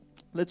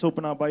Let's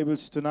open our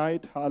Bibles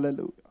tonight.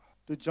 Hallelujah.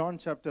 To John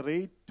chapter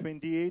 8,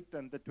 28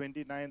 and the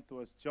 29th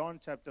verse.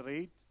 John chapter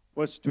 8,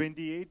 verse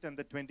 28 and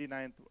the 29th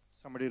verse.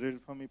 Somebody read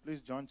it for me,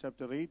 please. John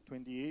chapter 8,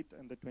 28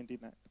 and the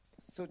 29th.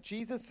 So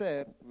Jesus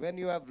said, when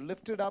you have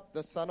lifted up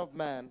the Son of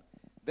Man,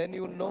 then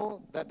you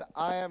know that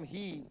I am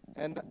He,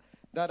 and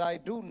that I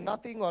do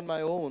nothing on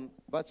my own,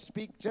 but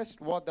speak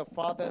just what the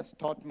Father has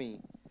taught me.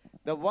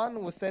 The one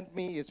who sent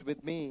me is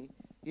with me.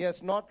 He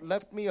has not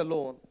left me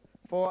alone,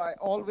 for I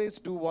always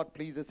do what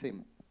pleases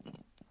Him.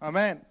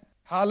 Amen.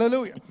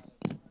 Hallelujah.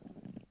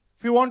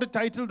 If you want to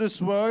title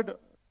this word,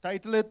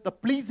 title it The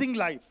Pleasing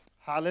Life.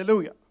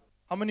 Hallelujah.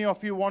 How many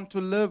of you want to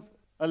live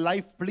a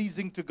life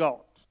pleasing to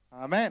God?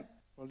 Amen.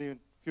 Only a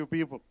few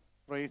people.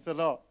 Praise the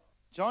Lord.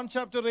 John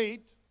chapter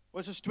 8,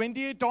 verses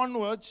 28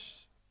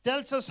 onwards,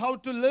 tells us how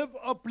to live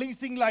a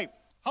pleasing life.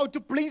 How to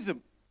please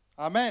Him.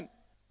 Amen.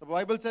 The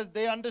Bible says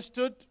they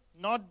understood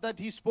not that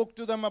He spoke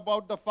to them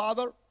about the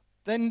Father.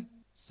 Then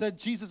said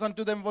Jesus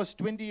unto them, verse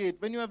 28,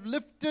 when you have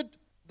lifted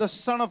the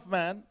Son of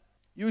Man,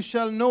 you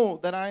shall know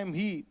that I am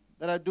He,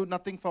 that I do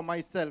nothing for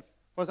myself.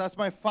 For as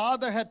my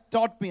Father had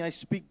taught me, I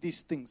speak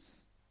these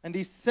things. And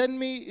He sent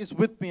me is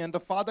with me, and the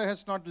Father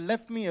has not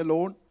left me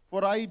alone,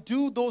 for I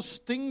do those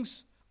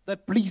things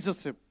that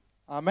pleases Him.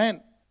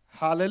 Amen.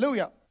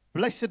 Hallelujah.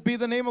 Blessed be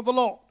the name of the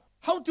Lord.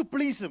 How to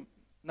please Him?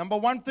 Number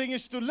one thing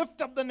is to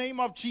lift up the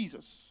name of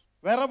Jesus.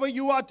 Wherever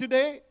you are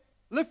today,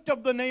 lift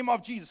up the name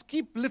of Jesus.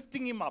 Keep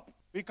lifting Him up.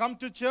 We come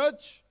to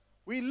church,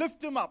 we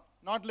lift Him up.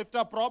 Not lift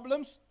our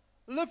problems,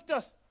 lift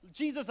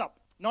Jesus up.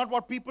 Not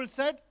what people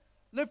said,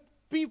 lift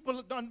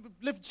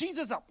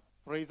Jesus up.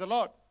 Praise the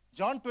Lord.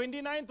 John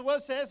 29th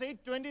verse says,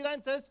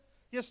 8:29 says,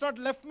 He has not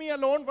left me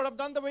alone, but I've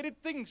done the very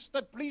things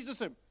that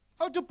pleases Him.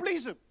 How to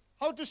please Him?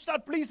 How to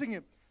start pleasing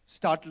Him?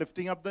 Start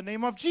lifting up the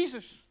name of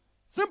Jesus.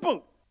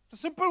 Simple. It's a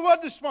simple word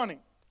this morning.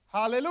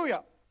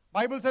 Hallelujah.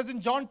 Bible says in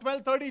John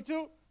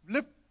 12:32,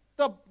 lift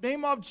the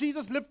name of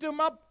Jesus, lift Him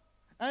up,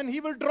 and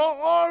He will draw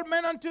all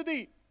men unto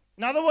thee.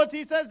 In other words,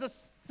 He says the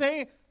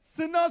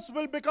sinners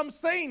will become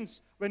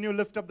saints when you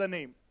lift up the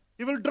name.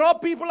 He will draw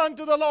people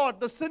unto the Lord.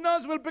 The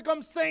sinners will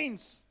become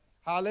saints.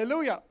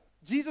 Hallelujah.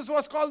 Jesus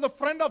was called the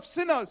friend of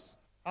sinners.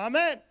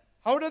 Amen.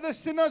 How did the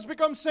sinners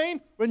become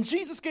saints? When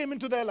Jesus came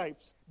into their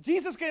lives.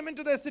 Jesus came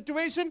into their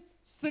situation,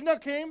 sinner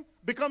came,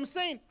 become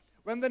saint.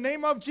 When the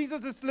name of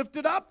Jesus is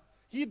lifted up,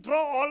 He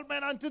draw all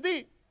men unto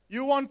thee.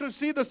 You want to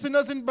see the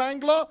sinners in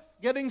Bangalore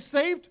getting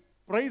saved?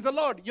 Praise the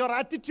Lord. Your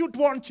attitude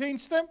won't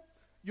change them.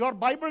 Your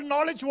Bible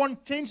knowledge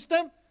won't change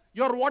them.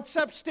 Your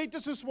WhatsApp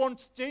statuses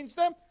won't change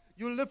them.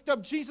 You lift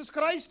up Jesus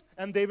Christ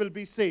and they will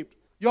be saved.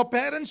 Your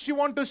parents you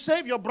want to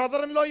save, your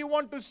brother-in-law you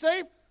want to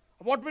save,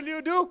 what will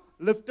you do?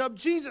 Lift up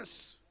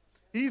Jesus.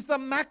 He's the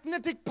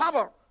magnetic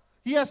power.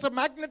 He has a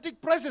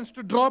magnetic presence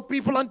to draw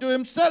people unto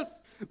Himself.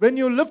 When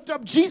you lift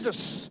up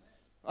Jesus,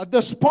 at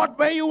the spot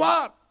where you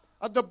are,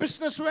 at the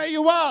business where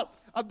you are,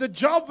 at the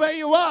job where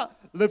you are,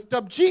 lift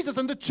up Jesus.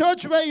 In the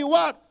church where you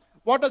are,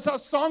 what does our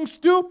songs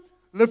do?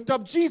 Lift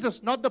up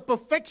Jesus. Not the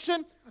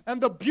perfection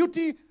and the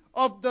beauty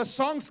of the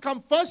songs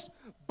come first,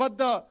 but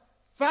the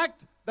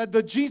fact that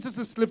the Jesus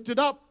is lifted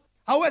up.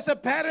 How as a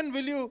parent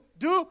will you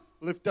do?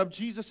 Lift up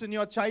Jesus in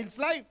your child's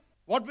life.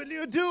 What will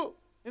you do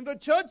in the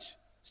church?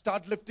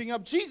 Start lifting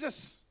up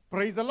Jesus.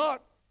 Praise the Lord.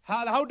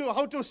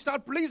 How to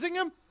start pleasing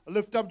Him?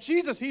 Lift up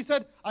Jesus. He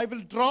said, I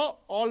will draw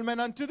all men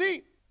unto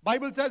thee.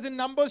 Bible says in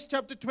Numbers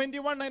chapter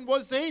 21 and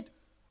verse 8,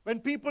 when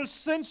people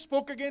sinned,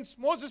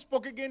 Moses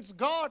spoke against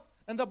God,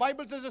 and the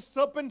Bible says a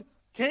serpent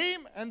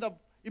came, and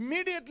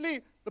immediately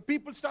the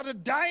people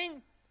started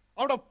dying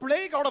out of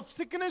plague, out of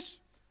sickness.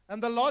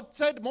 And the Lord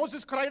said,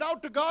 Moses cried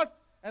out to God,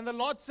 and the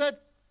Lord said,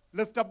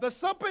 lift up the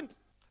serpent.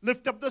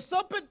 Lift up the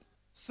serpent.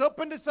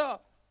 Serpent is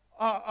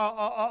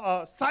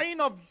a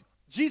sign of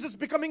Jesus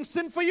becoming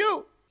sin for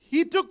you.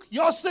 He took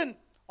your sin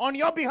on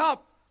your behalf.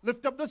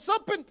 Lift up the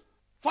serpent.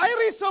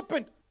 Fiery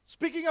serpent.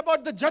 Speaking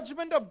about the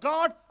judgment of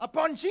God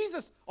upon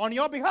Jesus on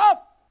your behalf.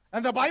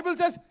 And the Bible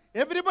says,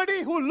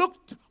 everybody who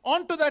looked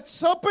onto that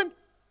serpent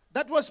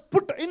that was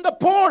put in the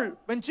pole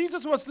when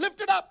Jesus was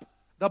lifted up,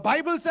 the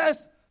Bible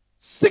says,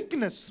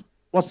 sickness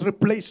was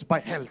replaced by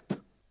health.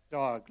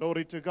 Oh,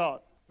 glory to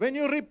God. When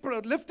you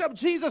lift up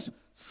Jesus,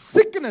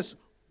 sickness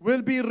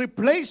will be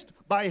replaced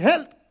by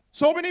health.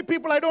 So many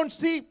people I don't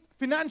see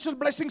financial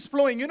blessings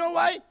flowing. You know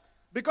why?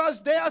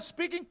 Because they are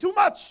speaking too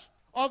much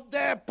of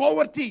their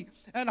poverty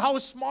and how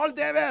small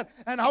they were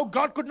and how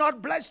God could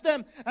not bless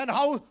them and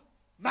how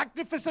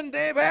magnificent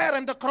they were,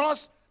 and the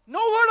cross. No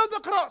word of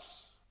the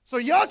cross. So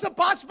years have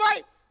passed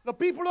by. The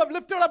people who have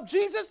lifted up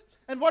Jesus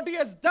and what He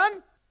has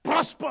done,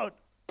 prospered.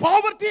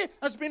 Poverty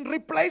has been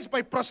replaced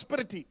by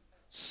prosperity.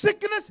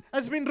 Sickness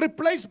has been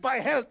replaced by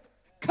health.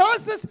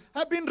 Curses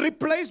have been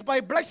replaced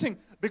by blessing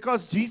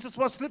because Jesus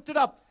was lifted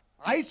up.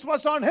 Eyes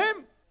was on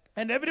Him,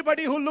 and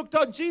everybody who looked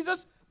on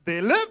Jesus,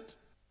 they lived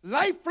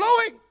life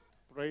flowing.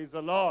 Praise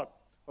the Lord.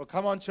 Oh,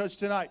 come on, church,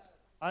 tonight.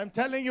 I'm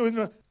telling you,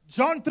 in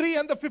John 3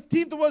 and the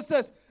 15th verse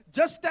says,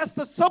 just as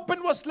the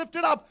serpent was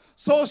lifted up,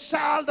 so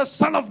shall the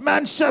Son of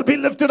Man shall be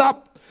lifted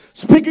up,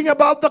 speaking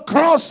about the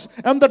cross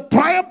and the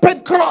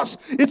triumphant cross.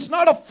 It's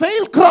not a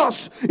failed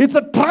cross, it's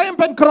a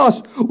triumphant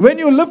cross. When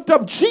you lift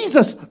up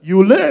Jesus,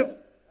 you live.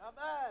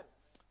 Amen.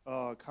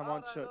 Oh, come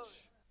on, church.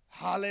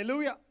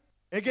 Hallelujah.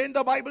 Again,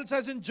 the Bible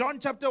says in John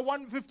chapter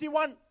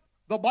 1:51,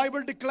 the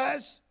Bible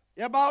declares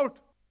about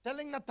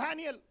telling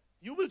Nathanael,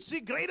 you will see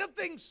greater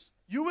things.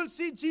 You will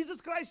see Jesus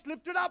Christ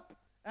lifted up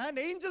and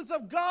angels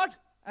of God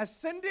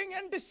ascending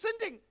and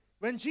descending.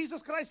 When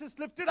Jesus Christ is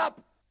lifted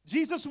up,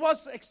 Jesus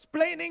was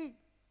explaining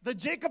the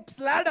Jacob's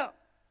ladder.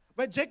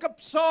 When Jacob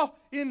saw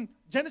in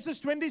Genesis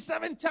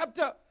 27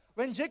 chapter,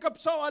 when Jacob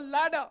saw a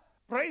ladder,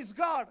 praise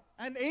God,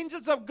 and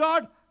angels of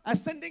God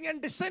ascending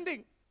and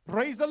descending,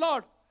 praise the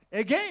Lord.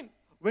 Again,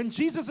 when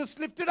Jesus is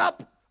lifted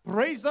up,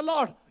 praise the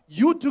Lord,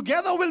 you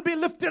together will be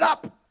lifted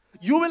up.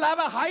 You will have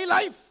a high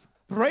life.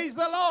 Praise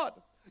the Lord.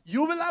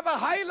 You will have a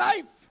high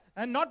life.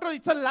 And not only,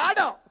 it's a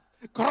ladder.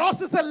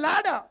 Cross is a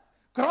ladder.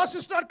 Cross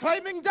is not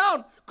climbing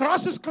down.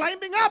 Cross is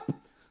climbing up.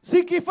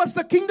 Seek ye first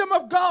the kingdom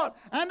of God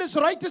and His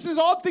righteousness,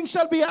 all things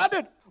shall be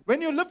added. When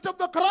you lift up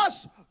the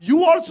cross,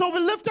 you also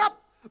will lift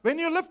up. When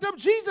you lift up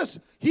Jesus,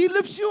 He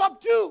lifts you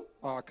up too.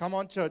 Oh, come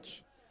on,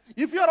 church.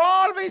 If you're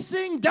always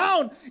seeing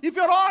down, if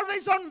you're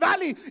always on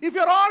valley, if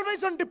you're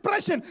always on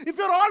depression, if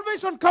you're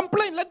always on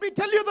complaint, let me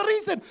tell you the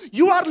reason.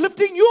 You are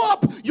lifting you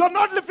up. You're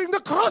not lifting the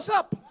cross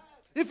up.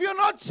 If you're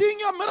not seeing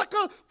your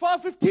miracle for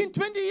 15,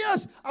 20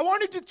 years, I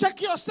want you to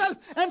check yourself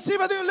and see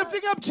whether you're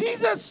lifting up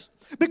Jesus.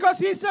 Because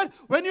He said,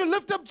 when you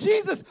lift up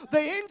Jesus, the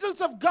angels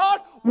of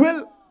God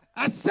will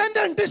ascend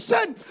and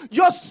descend.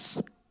 Your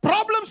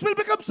problems will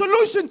become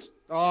solutions.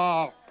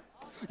 Oh.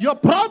 Your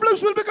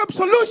problems will become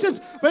solutions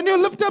when you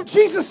lift up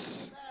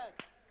Jesus.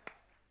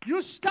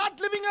 You start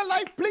living a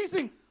life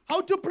pleasing.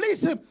 How to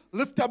please Him?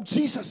 Lift up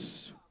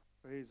Jesus.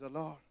 Praise the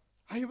Lord.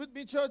 Are you with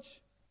me, church?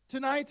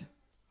 Tonight,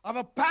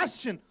 our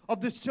passion of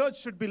this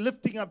church should be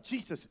lifting up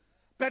Jesus.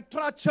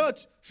 Petra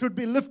Church should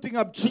be lifting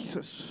up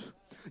Jesus.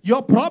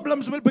 Your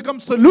problems will become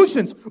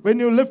solutions when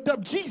you lift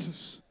up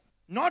Jesus.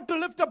 Not to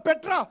lift up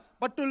Petra,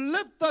 but to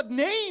lift the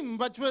name,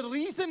 which the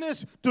reason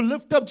is to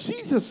lift up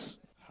Jesus.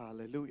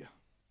 Hallelujah.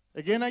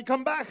 Again I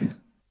come back.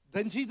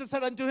 Then Jesus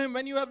said unto him,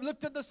 when you have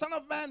lifted the Son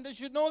of Man, they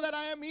should know that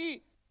I am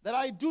He, that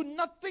I do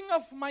nothing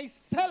of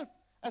myself.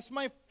 As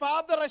my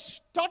Father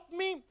has taught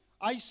me,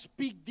 I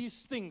speak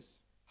these things.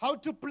 How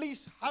to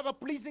have a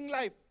pleasing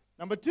life.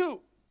 Number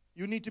 2,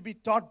 you need to be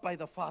taught by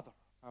the Father.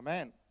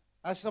 Amen.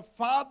 As the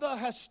Father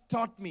has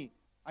taught me,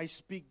 I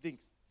speak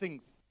these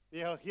things.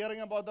 We are hearing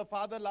about the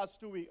Father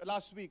last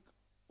week.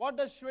 What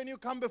does when you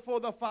come before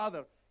the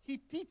Father? He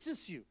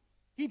teaches you.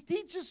 He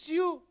teaches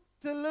you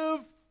to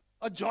live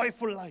a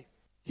joyful life.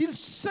 He'll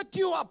set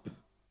you up.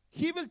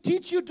 He will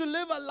teach you to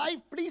live a life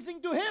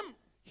pleasing to Him.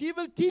 He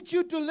will teach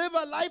you to live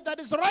a life that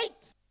is right.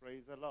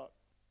 Praise the Lord.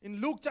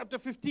 In Luke chapter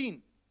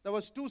 15, there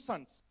was 2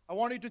 sons. I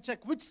want you to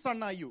check which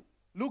son are you.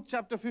 Luke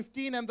chapter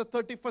 15 and the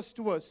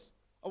 31st verse.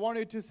 I want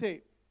you to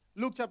say,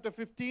 Luke chapter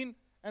 15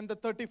 and the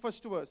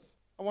 31st verse.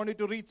 I want you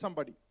to read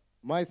somebody.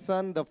 My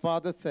son, the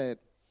father said,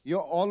 you're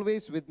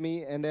always with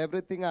me and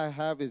everything I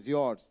have is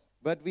yours.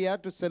 But we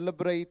had to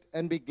celebrate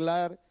and be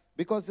glad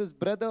because this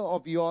brother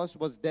of yours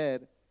was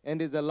dead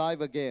and is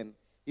alive again.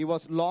 He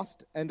was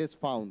lost and is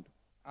found.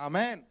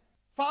 Amen.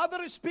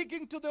 Father is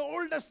speaking to the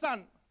older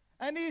son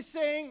and he's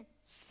saying,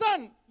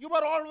 son, you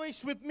are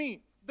always with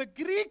me. The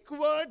Greek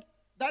word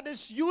that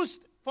is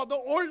used for the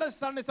older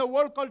son is a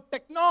word called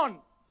teknon,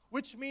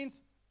 which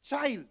means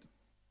child.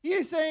 He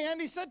is saying,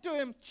 and he said to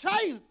him,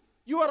 child,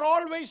 you are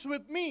always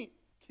with me.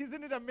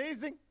 Isn't it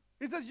amazing?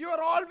 He says, you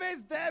are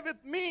always there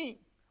with me,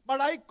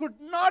 but I could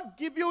not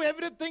give you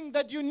everything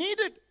that you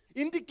needed,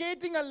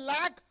 indicating a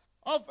lack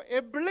of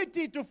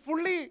ability to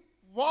fully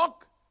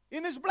walk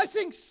in His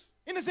blessings,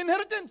 in His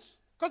inheritance,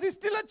 because he's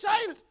still a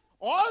child.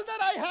 All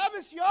that I have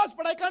is yours,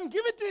 but I can't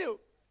give it to you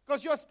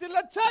because you're still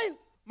a child.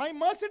 My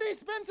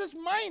Mercedes-Benz is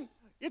mine.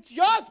 It's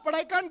yours, but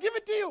I can't give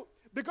it to you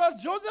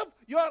because, Joseph,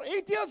 you are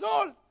 8 years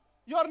old.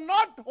 You are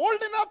not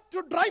old enough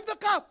to drive the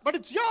car, but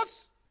it's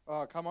yours.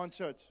 Oh, come on,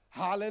 church.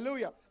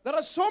 Hallelujah. There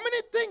are so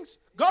many things.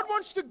 God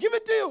wants to give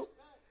it to you.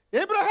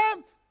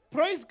 Abraham,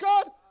 praise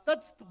God,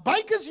 that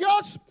bike is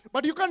yours,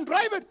 but you can't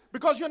drive it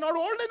because you're not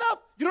old enough.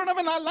 You don't have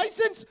a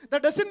license.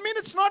 That doesn't mean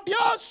it's not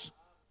yours.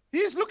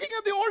 He's looking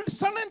at the old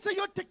son and say,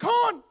 you're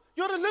tekon.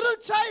 You're a little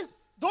child.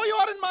 Though you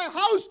are in my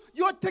house,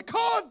 you're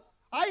tekon.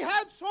 I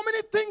have so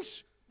many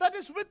things that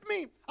is with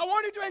me. I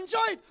want you to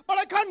enjoy it, but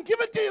I can't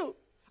give it to you.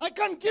 I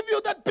can't give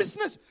you that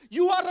business.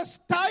 You are a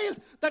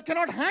child that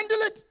cannot handle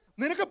it.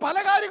 നിനക്ക് പല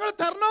കാര്യങ്ങളും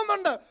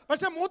തരണമെന്നുണ്ട്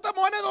പക്ഷെ മൂത്ത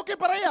മോനെ നോക്കി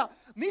പറയാ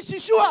നീ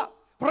ശിശുവാ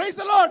praise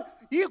the Lord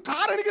ഈ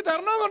കാർ എനിക്ക്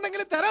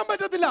തരണമെന്നുണ്ടെങ്കിൽ തരാൻ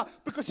പറ്റത്തില്ല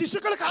because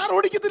ശിശുക്കൾ കാർ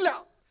ഓടിക്കത്തില്ല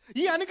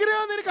ഈ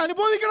അനുഗ്രഹം നിനക്ക്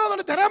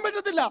അനുഭവിക്കണമെന്നുണ്ട് തരാൻ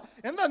പറ്റത്തില്ല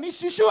എന്താ നീ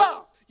ശിശുവാ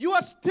you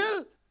are still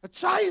a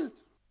child.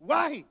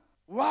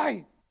 Why?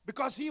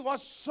 Because he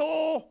was so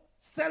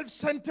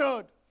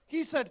self-centered.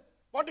 He said,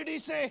 what did he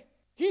say?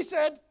 He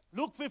said,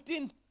 Luke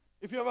 15,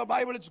 if you have a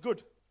Bible, it's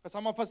good. Because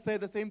some of us say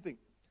the same thing.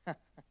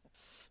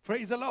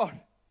 Praise the Lord.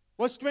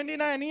 Verse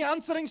 29, he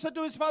answering said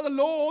to his father,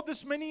 Lo,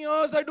 this many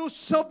years I do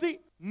serve thee.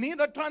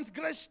 Neither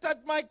transgressed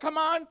at my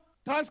command,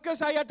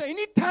 transgress I at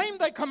any time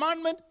thy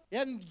commandment,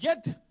 and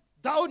yet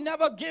thou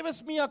never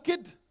gavest me a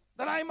kid,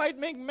 that I might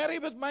make merry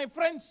with my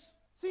friends.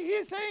 See,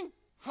 he's saying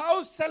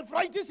how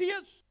self-righteous he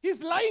is.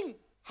 He's lying.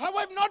 How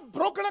I've not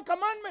broken a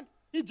commandment.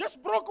 He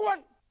just broke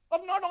one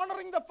of not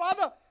honoring the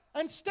father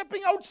and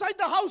stepping outside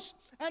the house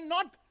and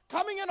not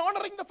coming and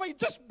honoring the father. He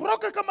just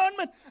broke a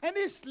commandment and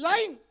he's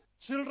lying.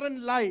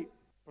 Children lie.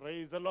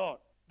 Praise the Lord.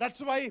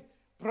 That's why,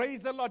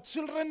 praise the Lord,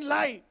 children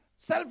lie.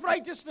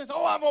 Self-righteousness.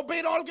 Oh, I've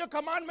obeyed all your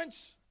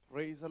commandments.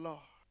 Praise the Lord.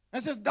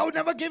 And says, thou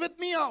never giveth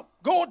me a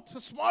goat, a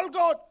small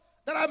goat,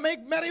 that I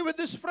make merry with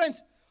his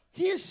friends.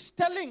 He is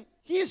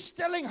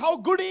telling how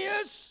good he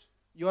is.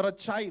 You're a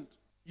child.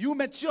 You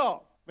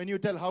mature when you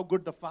tell how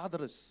good the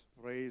Father is.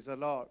 Praise the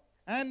Lord.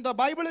 And the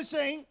Bible is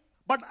saying,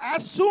 but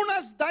as soon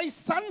as thy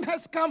son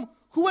has come,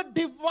 who had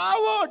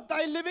devoured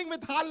thy living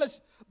with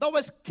harlots, thou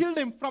hast killed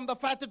him from the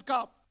fatted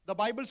calf. The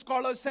Bible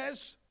scholar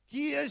says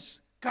he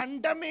is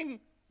condemning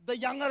the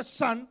younger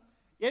son.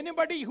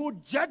 Anybody who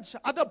judge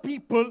other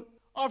people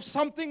of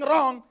something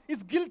wrong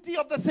is guilty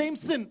of the same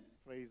sin.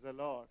 Praise the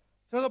Lord.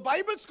 So the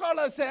Bible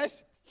scholar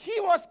says he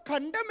was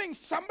condemning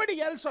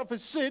somebody else of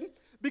his sin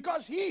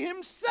because he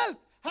himself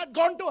had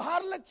gone to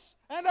harlots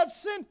and have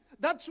sinned.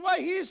 That's why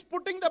he is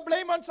putting the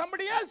blame on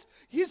somebody else.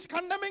 He's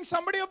condemning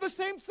somebody of the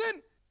same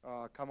sin.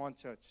 Come on,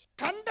 church.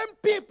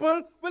 Condemned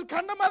people will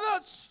condemn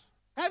others.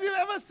 Have you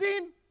ever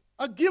seen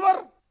a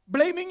giver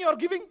blaming your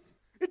giving?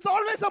 It's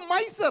always a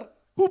miser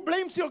who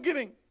blames your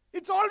giving.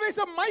 It's always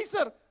a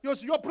miser.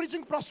 You're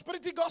preaching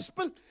prosperity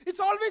gospel. It's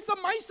always a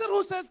miser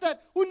who says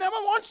that, who never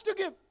wants to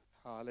give.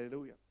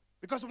 Hallelujah.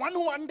 Because one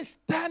who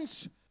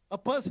understands a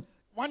person,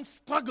 one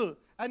struggle,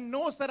 and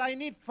knows that I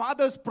need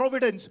Father's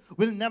providence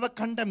will never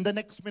condemn the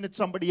next minute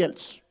somebody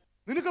else.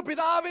 നിനക്ക്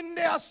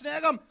പിതാവിന്റെ ആ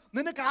സ്നേഹം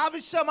നിനക്ക്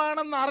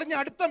ആവശ്യമാണെന്ന് അറിഞ്ഞ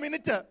അടുത്ത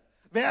minute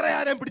വേറെ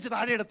ആരെയും പിടിച്ച്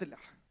താഴെ ഇടത്തില്ല.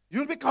 You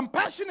will be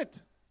compassionate.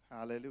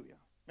 Hallelujah.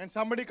 When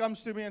somebody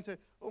comes to me and says,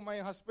 oh, my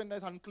husband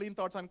has unclean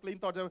thoughts,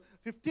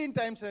 15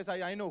 times says,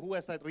 I know who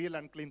has that real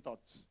unclean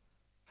thoughts.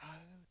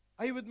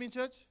 Are you with me,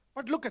 church?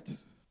 But look at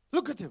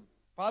him.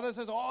 Father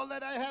says, all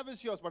that I have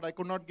is yours, but I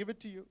could not give it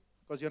to you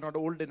because you're not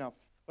old enough.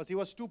 Because he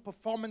was too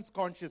performance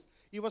conscious.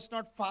 He was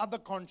not father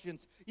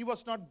conscious. He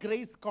was not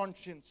grace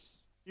conscious.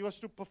 He was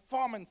too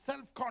performance,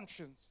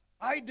 self-conscious.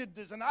 I did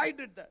this and I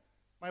did that.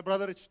 My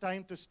brother, it's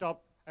time to stop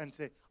and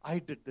say, I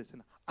did this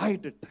and I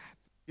did that.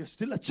 You're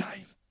still a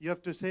child. You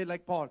have to say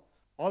like Paul,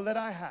 all that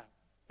I have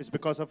is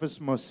because of his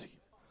mercy.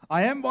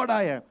 I am what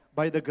I am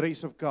by the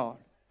grace of God.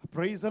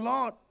 Praise the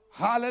Lord.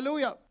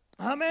 Hallelujah.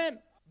 Amen.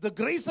 The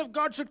grace of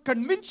God should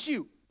convince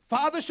you.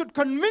 Father should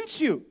convince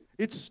you.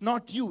 It's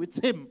not you, it's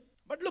him.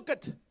 But look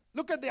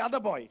at the other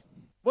boy.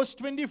 Verse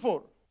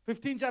 24,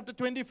 15 chapter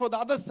 24, the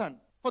other son.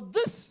 For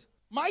this,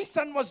 my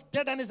son was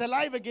dead and is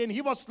alive again.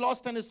 He was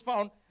lost and is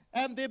found.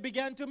 And they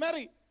began to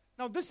marry.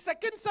 Now this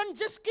second son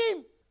just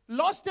came.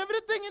 Lost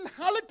everything in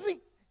harlotry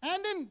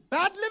and in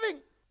bad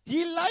living.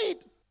 He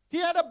lied. He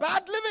had a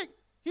bad living.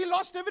 He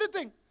lost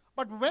everything.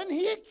 But when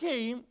he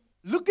came,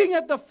 looking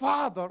at the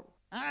Father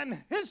and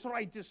his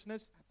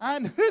righteousness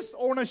and his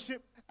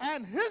ownership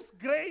and his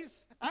grace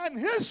and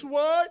his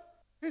word,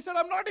 he said,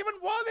 I'm not even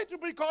worthy to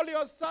be called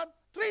your son.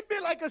 Treat me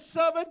like a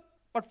servant.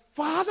 But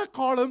Father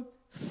called him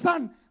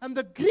son. And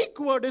the Greek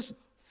word is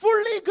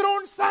fully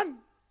grown son.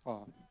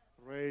 Oh,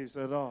 praise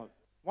the Lord.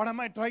 What am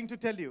I trying to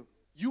tell you?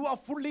 You are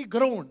fully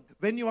grown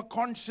when you are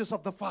conscious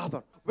of the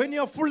Father. When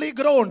you are fully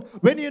grown,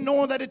 when you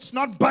know that it's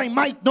not by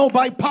might, no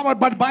by power,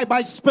 but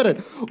by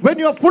spirit. When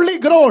you are fully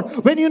grown,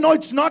 when you know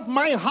it's not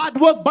my hard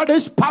work, but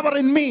his power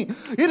in me.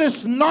 It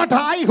is not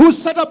I who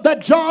set up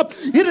that job.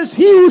 It is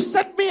he who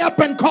set me up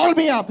and called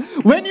me up.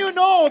 When you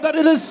know that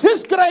it is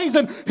his grace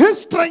and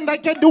his strength, I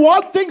can do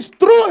all things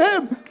through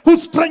him who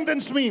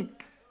strengthens me.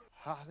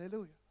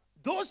 Hallelujah.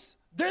 Those,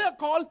 they are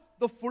called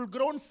the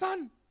full-grown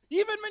son.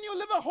 Even when you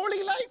live a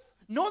holy life,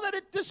 know that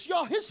it is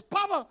his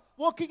power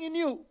working in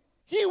you.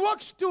 He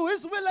works to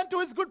his will and to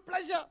his good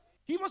pleasure.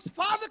 He was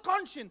father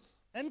conscious.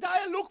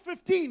 Entire Luke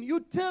 15, you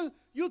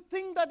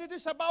think that it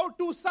is about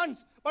two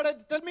sons,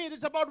 but tell me it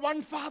is about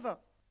one father.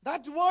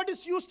 That word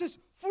is used as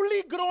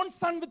fully grown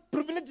son with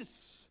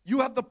privileges. You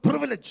have the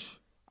privilege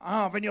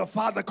when you're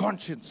father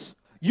conscious.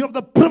 You have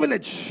the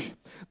privilege.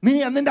 നീ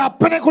നിന്റെ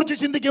അപ്പനെ കുറിച്ച്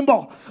ചിന്തിക്കുമ്പോ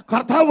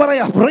കർത്താവ്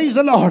പറയാ praise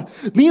the Lord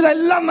നീ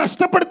ഇതെല്ലാം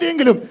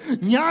നഷ്ടപ്പെടുത്തിയെങ്കിലും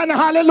ഞാൻ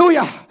hallelujah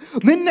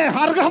നിന്നെ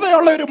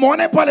അർഹതയുള്ള ഒരു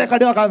മോനെ പോലെ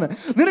കടുവാക്കാന്ന്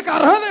നിനക്ക്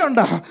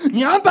അർഹതയുണ്ട്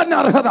ഞാൻ തന്നെ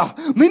അർഹത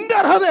നിന്റെ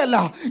അർഹതയല്ല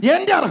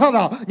എന്റെ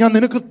അർഹത ഞാൻ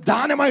നിനക്ക്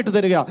ദാനമായിട്ട്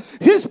തരിക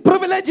his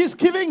privilege is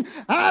giving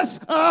as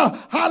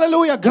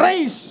hallelujah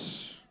grace.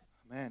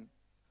 Amen.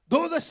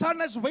 Though the son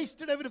has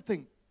wasted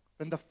everything,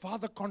 when the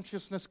father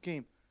consciousness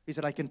came, he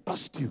said, I can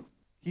trust you.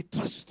 He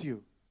trusts you.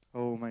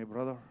 Oh, my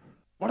brother.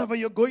 Whatever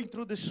you're going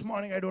through this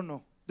morning, I don't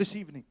know, this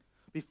evening,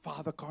 be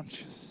Father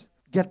conscious.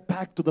 Get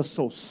back to the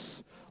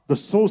source. The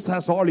source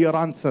has all your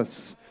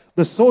answers.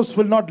 The source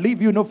will not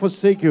leave you nor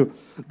forsake you.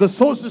 The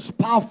source is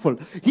powerful.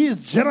 He is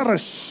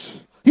generous.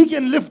 He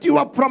can lift you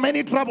up from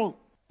any trouble.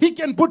 He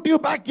can put you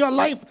back your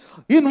life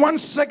in 1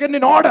 second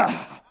in order.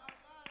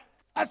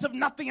 as if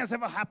nothing has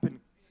ever happened.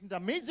 Isn't it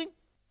amazing?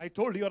 I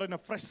told you, you're in a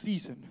fresh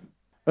season.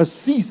 A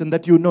season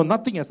that you know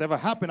nothing has ever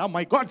happened. Oh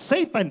my God,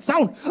 safe and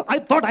sound. I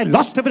thought I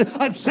lost everything.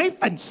 I'm safe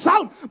and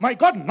sound. My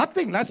God,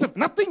 nothing, as if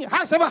nothing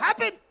has ever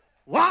happened.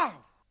 Wow.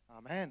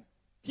 Amen.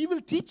 He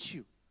will teach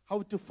you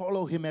how to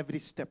follow Him every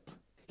step.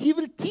 He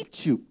will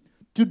teach you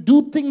to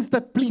do things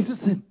that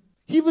pleases Him.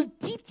 He will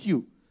teach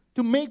you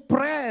to make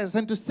prayers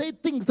and to say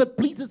things that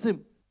pleases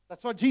Him.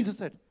 That's what Jesus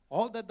said.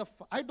 All that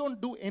I don't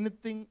do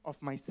anything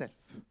of myself.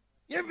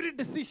 Every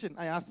decision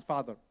I ask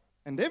Father.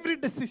 And every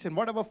decision,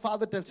 whatever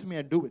Father tells me,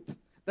 I do it.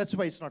 That's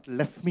why He's not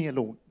left me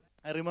alone.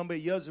 I remember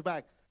years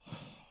back,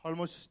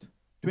 almost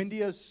 20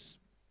 years,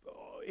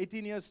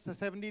 18 years,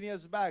 17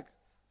 years back,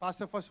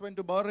 Pastor first went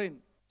to Bahrain,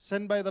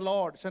 sent by the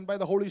Lord, sent by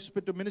the Holy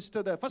Spirit to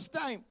minister there. First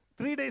time,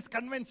 3 days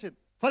convention.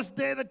 First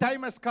day the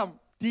time has come.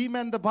 Team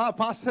and the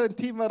pastor and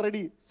team are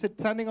ready,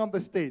 standing on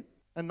the stage.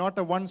 And not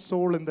a one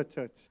soul in the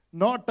church.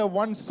 Not a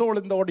one soul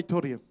in the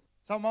auditorium.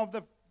 Some of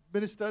the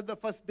ministers, the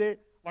first day,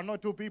 1 or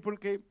 2 people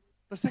came.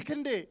 The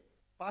second day,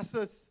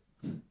 pastor's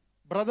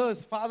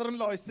brother's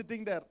father-in-law is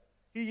sitting there.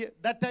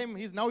 That time,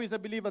 he's a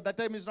believer. That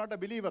time, he's not a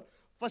believer.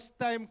 First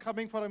time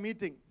coming for a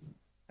meeting.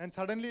 And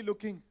suddenly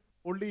looking,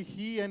 only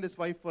he and his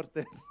wife were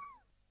there.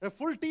 The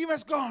full team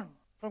has gone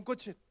from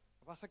Cochin.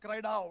 Pastor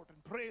cried out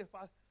and prayed,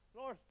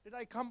 Lord, did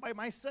I come by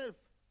myself?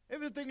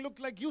 Everything looked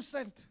like you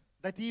sent.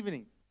 That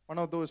evening, one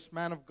of those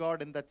men of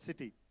God in that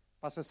city,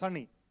 Pastor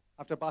Sunny,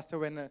 after Pastor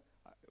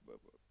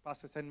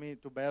sent me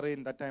to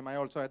Bahrain that time, I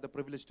also had the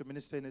privilege to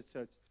minister in his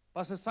church.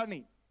 Pastor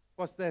Sunny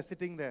was there,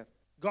 sitting there.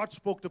 God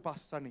spoke to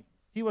Pastor Sunny.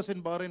 He was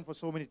in Bahrain for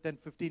so many, 10,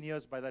 15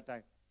 years by that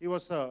time. He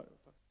was a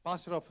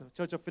pastor of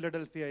Church of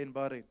Philadelphia in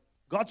Bahrain.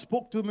 God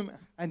spoke to him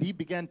and he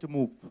began to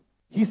move.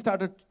 He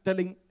started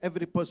telling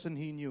every person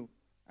he knew.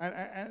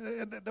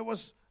 And there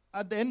was,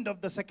 at the end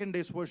of the second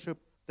day's worship,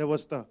 there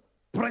was the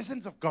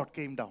presence of God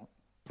came down.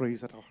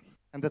 Praise the Lord.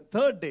 And the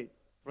third day,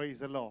 praise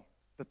the Lord.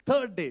 The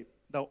third day,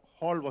 the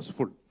hall was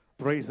full.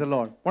 Praise the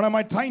Lord. What am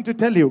I trying to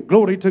tell you?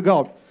 Glory to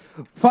God.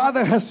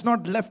 Father has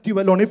not left you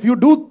alone. If you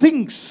do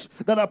things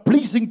that are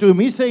pleasing to Him,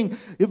 He's saying,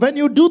 when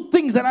you do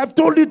things that I've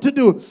told you to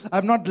do,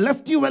 I've not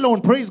left you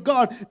alone. Praise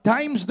God.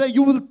 Times that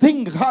you will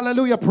think,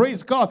 hallelujah,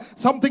 praise God,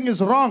 something is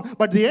wrong.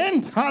 But the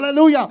end,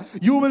 hallelujah,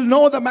 you will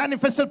know the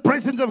manifested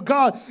presence of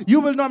God.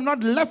 You will know I've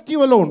not left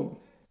you alone.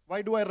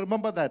 Why do I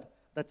remember that?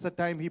 That's the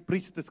time he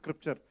preached the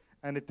scripture.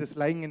 And it is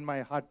lying in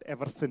my heart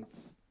ever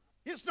since.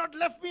 He's not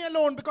left me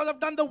alone because I've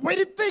done the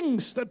very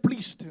things that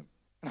pleased Him.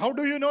 And how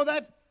do you know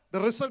that? The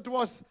result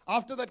was,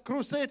 after that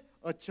crusade,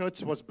 a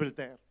church was built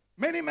there.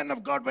 Many men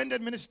of God went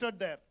and ministered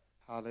there.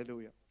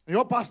 Hallelujah.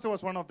 Your pastor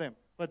was one of them.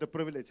 But the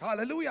privilege.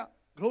 Hallelujah.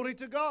 Glory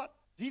to God.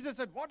 Jesus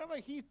said, whatever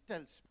He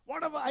tells,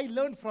 whatever I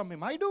learned from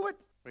Him, I do it.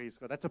 Praise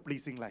God. That's a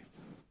pleasing life.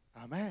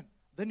 Amen.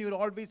 Then you'll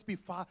always be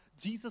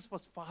Jesus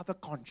was Father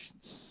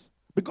conscious.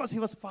 Because He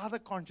was Father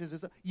conscious,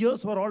 His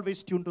ears were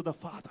always tuned to the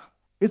Father.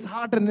 His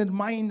heart and His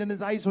mind and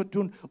His eyes were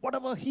tuned.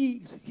 Whatever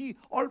He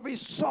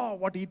always saw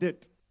what He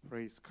did.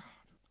 Praise God.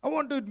 I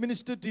want to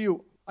minister to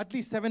you at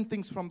least 7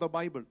 things from the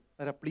Bible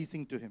that are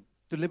pleasing to Him.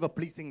 To live a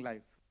pleasing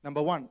life.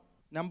 Number 1,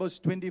 Numbers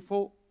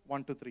 24,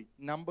 1-3.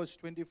 Numbers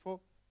 24,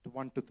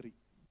 1-3.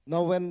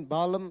 Now when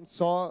Balaam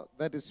saw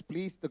that it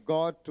pleased the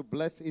God to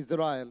bless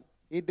Israel,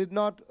 he did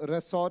not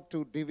resort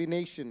to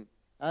divination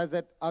as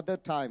at other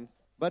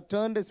times, but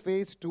turned his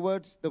face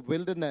towards the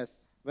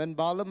wilderness. When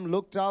Balaam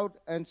looked out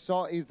and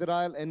saw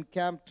Israel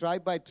encamped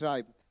tribe by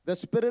tribe, the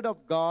Spirit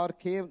of God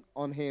came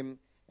on him,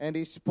 and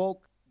he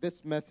spoke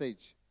this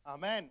message.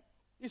 Amen.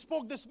 He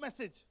spoke this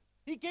message.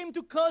 He came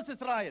to curse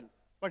Israel,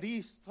 but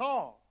he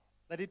saw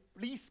that it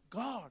pleased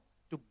God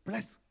to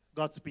bless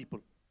God's people.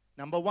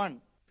 Number 1,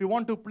 if you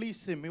want to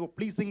please Him, your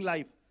pleasing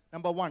life,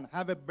 number 1,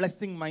 have a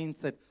blessing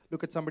mindset.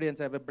 Look at somebody and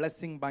say, have a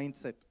blessing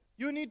mindset.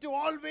 You need to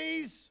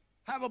always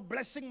have a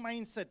blessing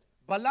mindset.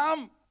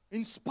 Balaam,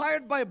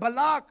 inspired by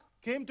Balak,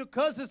 came to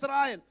curse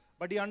Israel,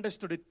 but he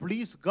understood it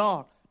pleased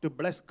God to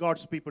bless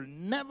God's people.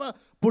 Never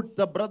put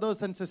the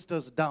brothers and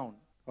sisters down.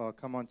 Oh,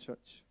 come on,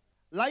 church.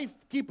 Life,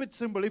 keep it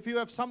simple. If you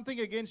have something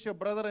against your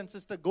brother and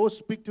sister, go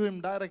speak to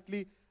him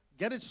directly.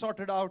 Get it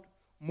sorted out.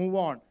 Move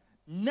on.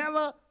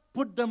 Never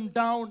put them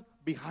down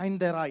behind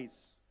their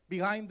eyes,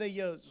 behind their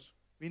ears.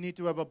 We need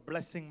to have a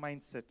blessing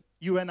mindset.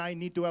 You and I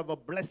need to have a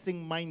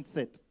blessing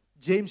mindset.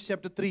 James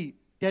chapter 3,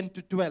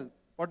 10-12.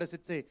 What does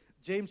it say?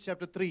 James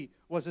chapter 3,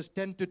 verses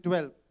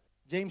 10-12.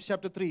 James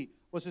chapter 3,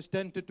 verses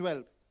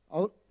 10-12.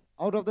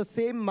 Out of the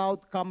same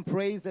mouth come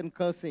praise and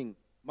cursing.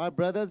 My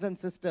brothers and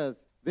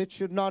sisters, which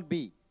should not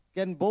be.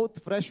 Can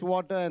both fresh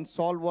water and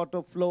salt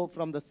water flow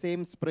from the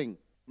same spring?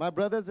 My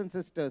brothers and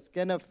sisters,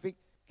 can a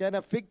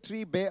fig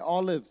tree bear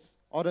olives,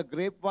 or a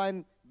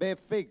grapevine bear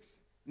figs?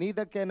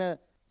 Neither can a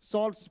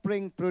salt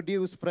spring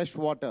produce fresh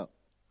water.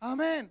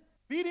 Amen.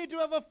 We need to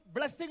have a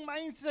blessing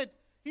mindset.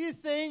 He is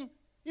saying,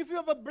 if you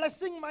have a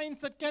blessing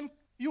mindset, can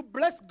you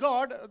bless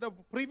God? The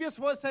previous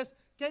verse says,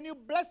 can you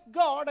bless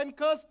God and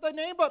curse the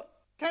neighbor?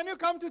 Can you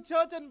come to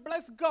church and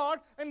bless God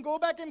and go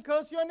back and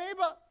curse your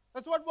neighbor?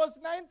 That's what verse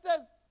 9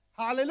 says.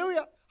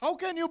 Hallelujah. How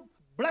can you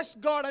bless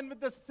God, and with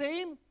the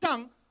same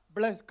tongue,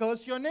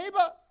 curse your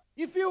neighbor.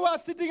 If you are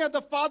sitting at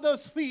the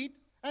Father's feet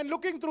and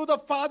looking through the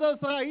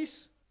Father's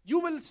eyes, you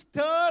will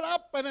stir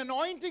up an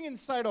anointing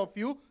inside of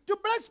you to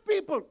bless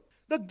people.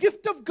 The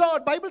gift of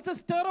God, Bible says,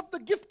 stir up the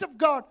gift of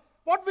God.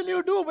 What will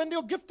you do when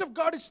your gift of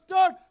God is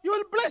stirred? You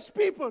will bless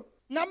people.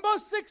 Number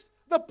 6,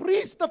 the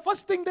priest, the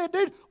first thing they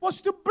did was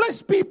to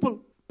bless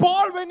people.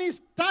 Paul, when he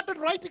started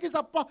writing his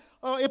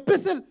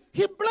epistle,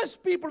 he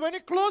blessed people. When he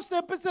closed the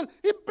epistle,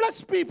 he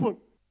blessed people.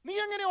 നീ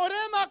എങ്ങനെ ഒരേ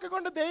നാക്ക്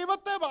കൊണ്ട്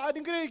ദൈവത്തെ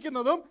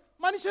അനുഗ്രഹിക്കുന്നതും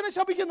മനുഷ്യനെ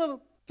ശപിക്കുന്നതും?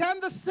 Can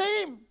the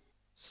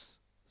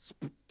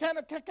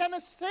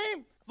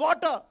same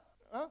water,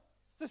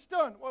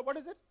 cistern, what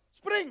is it?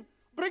 Spring,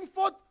 bring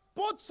forth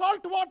both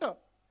salt water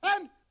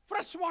and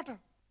fresh water?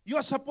 You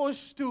are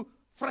supposed to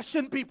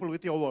freshen people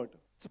with your word.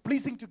 It's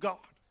pleasing to God.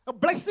 A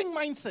blessing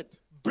mindset.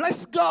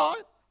 Bless God.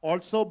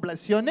 Also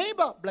bless your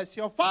neighbor. Bless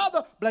your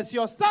father. Bless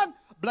your son.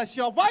 Bless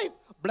your wife.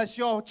 Bless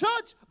your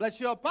church. Bless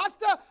your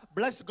pastor.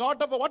 Bless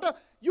God over water.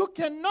 You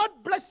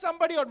cannot bless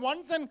somebody at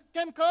once and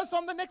can curse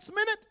on the next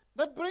minute.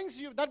 That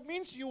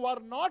means you are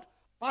not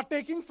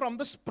partaking from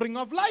the spring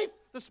of life,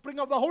 the spring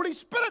of the Holy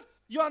Spirit.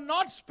 You are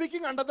not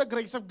speaking under the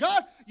grace of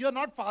God. You are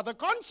not father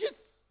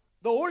conscious.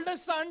 The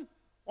oldest son,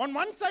 on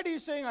one side he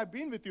is saying, I've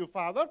been with you,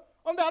 father.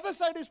 On the other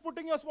side, he's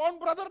putting your sworn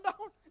brother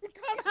down. It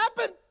can't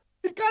happen.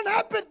 It can't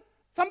happen.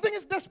 Something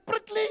is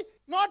desperately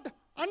not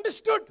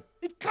understood.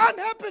 It can't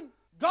happen.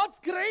 God's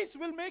grace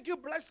will make you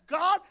bless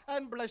God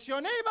and bless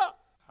your neighbor.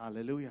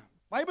 Hallelujah.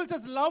 Bible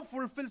says love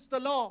fulfills the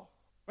law.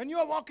 When you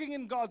are walking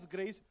in God's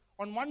grace,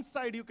 on one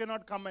side you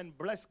cannot come and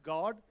bless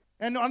God,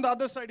 and on the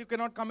other side you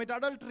cannot commit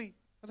adultery.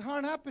 That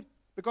can't happen.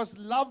 Because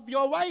love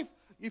your wife.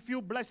 If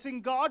you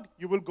blessing God,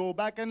 you will go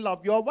back and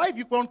love your wife.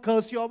 You won't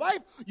curse your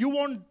wife. You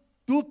won't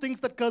do things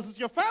that curses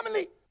your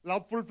family.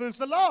 Love fulfills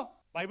the law.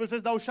 Bible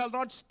says thou shalt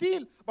not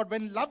steal. But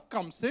when love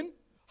comes in,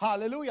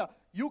 hallelujah,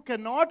 you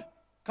cannot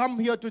come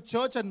here to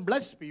church and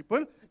bless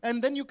people,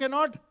 and then you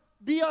cannot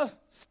be a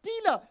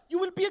stealer. You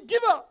will be a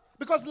giver,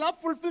 because love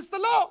fulfills the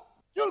law.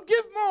 You'll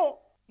give more.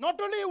 Not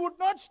only you would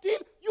not steal,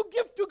 you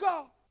give to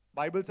God.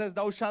 Bible says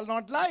thou shalt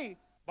not lie.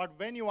 But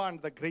when you are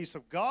under the grace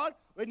of God,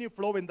 when you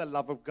flow in the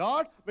love of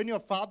God, when you are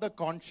father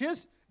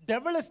conscious,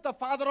 devil is the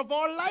father of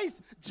all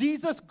lies.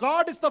 Jesus,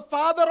 God, is the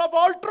father of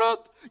all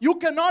truth. You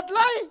cannot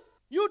lie.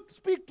 You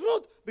speak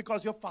truth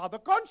because you're father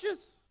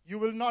conscious.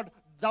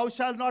 Thou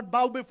shalt not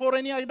bow before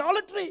any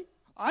idolatry.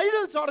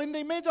 Idols are in the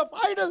image of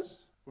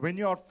idols. When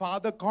you are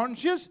father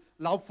conscious,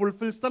 love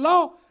fulfills the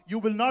law. You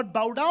will not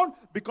bow down,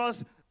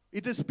 because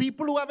it is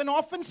people who have an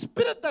orphan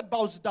spirit that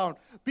bows down.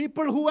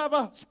 People who have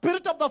a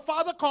spirit of the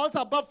Father calls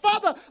above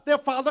Father. They're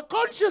father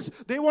conscious.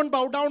 They won't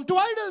bow down to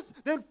idols.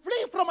 They'll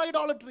flee from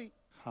idolatry.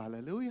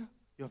 Hallelujah.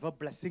 You have a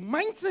blessing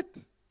mindset.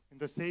 In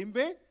the same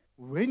way,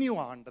 when you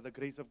are under the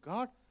grace of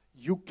God,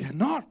 you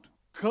cannot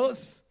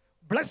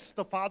bless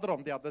the Father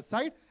on the other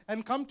side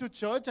and come to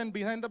church and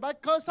behind the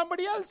back curse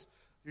somebody else.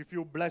 If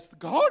you bless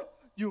God,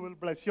 you will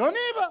bless your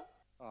neighbor.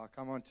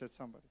 Come on, church,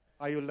 somebody.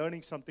 Are you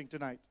learning something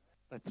tonight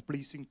that's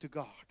pleasing to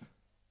God?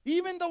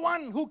 Even the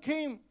one who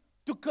came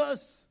to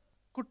curse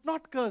could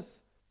not curse.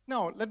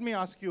 Now, let me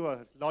ask you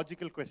a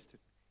logical question.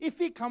 If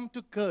he come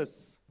to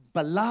curse,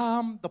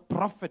 Balaam the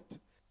prophet,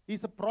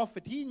 he's a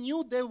prophet. He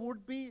knew there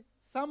would be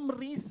some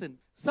reason,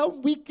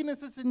 some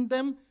weaknesses in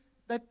them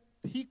that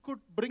he could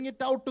bring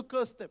it out to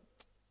curse them.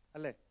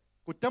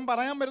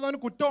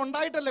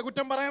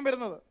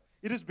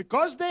 It is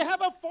because they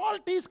have a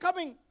fault he's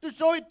coming to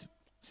show it.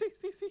 See.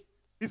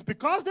 It's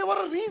because there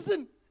were a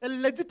reason, a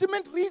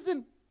legitimate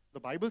reason. The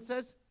Bible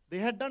says they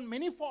had done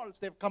many faults.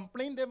 They've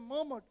complained, they've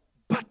murmured.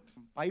 But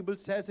Bible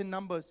says in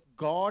Numbers,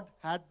 God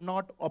had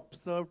not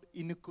observed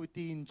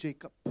iniquity in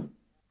Jacob.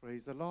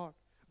 Praise the Lord.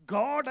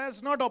 God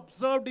has not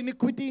observed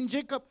iniquity in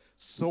Jacob.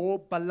 So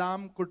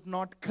Balaam could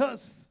not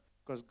curse,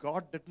 because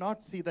God did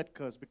not see that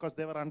curse, because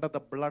they were under the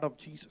blood of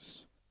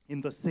Jesus.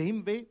 In the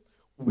same way,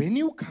 when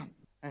you come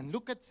and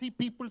see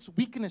people's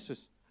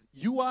weaknesses,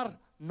 you are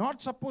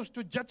not supposed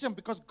to judge them,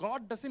 because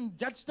God doesn't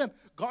judge them.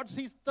 God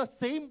sees the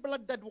same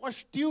blood that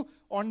washed you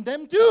on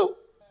them too.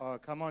 Oh,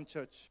 come on,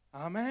 church.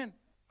 Amen.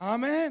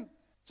 Amen.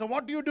 So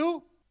what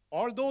do?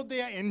 Although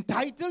they are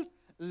entitled,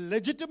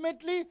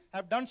 legitimately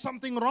have done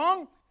something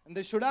wrong, and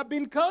they should have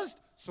been cursed,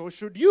 so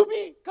should you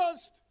be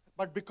cursed.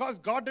 But because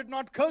God did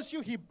not curse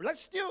you, He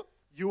blessed you.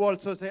 You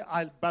also say,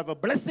 I have a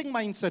blessing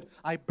mindset.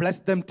 I bless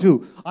them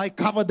too. I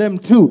cover them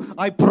too.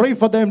 I pray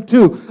for them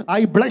too.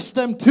 I bless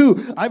them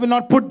too. I will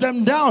not put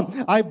them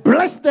down. I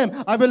bless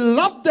them. I will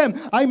love them.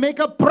 I make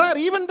a prayer.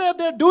 Even though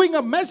they're doing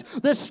a mess,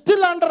 they're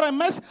still under a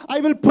mess, I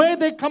will pray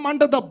they come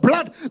under the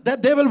blood,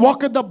 that they will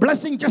walk in the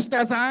blessing just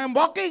as I am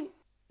walking.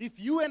 If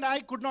you and I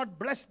could not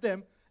bless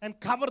them and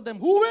cover them,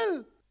 who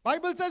will?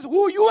 Bible says,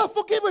 who you have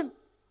forgiven,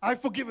 I've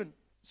forgiven.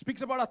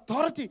 Speaks about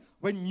authority.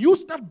 When you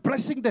start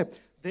blessing them,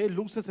 they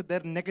lose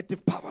their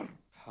negative power.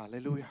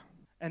 Hallelujah.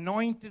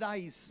 Anointed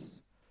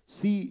eyes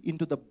see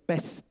into the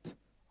best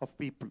of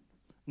people,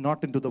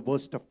 not into the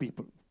worst of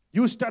people.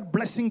 You start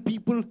blessing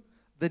people,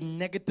 the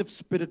negative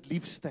spirit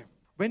leaves them.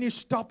 When you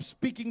stop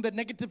speaking the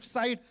negative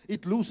side,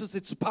 it loses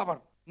its power.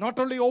 Not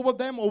only over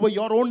them, over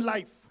your own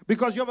life.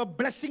 Because you have a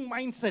blessing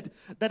mindset.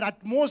 That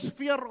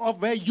atmosphere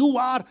of where you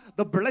are,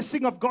 the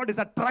blessing of God is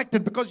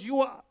attracted. Because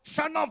you are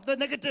shun off the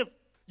negative.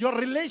 Your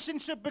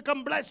relationship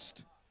become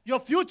blessed. Your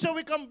future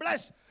become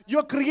blessed.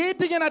 You're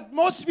creating an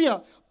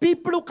atmosphere.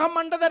 People who come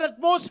under that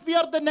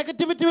atmosphere, the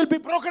negativity will be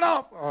broken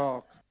off.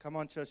 Oh, come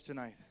on, church,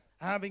 tonight.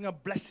 Having a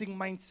blessing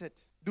mindset.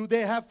 Do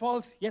they have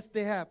faults? Yes,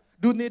 they have.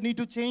 Do they need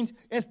to change?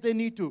 Yes, they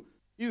need to.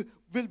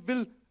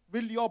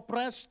 Will your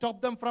prayers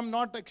stop them from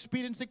not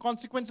experiencing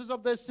consequences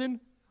of their sin?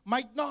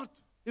 Might not.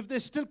 If they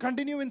still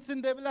continue in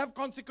sin, they will have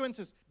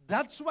consequences.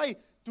 That's why,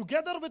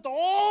 together with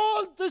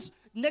all this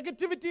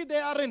negativity they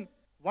are in,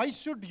 why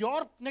should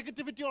your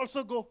negativity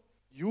also go?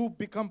 You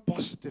become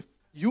positive.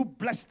 You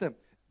bless them.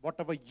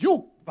 Whatever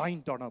you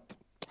bind on earth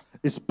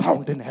is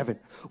bound in heaven.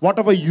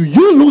 Whatever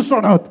you loose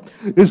on earth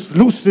is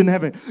loosed in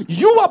heaven.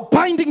 You are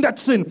binding that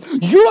sin.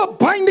 You are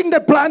binding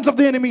the plans of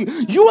the enemy.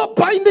 You are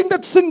binding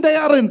that sin they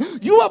are in.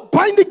 You are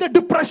binding the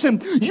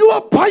depression. You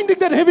are binding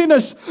that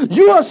heaviness.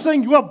 You are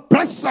saying you are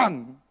blessed,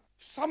 son.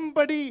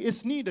 Somebody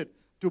is needed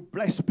to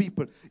bless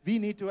people. We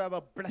need to have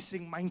a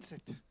blessing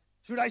mindset.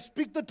 Should I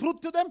speak the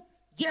truth to them?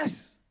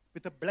 Yes,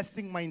 with a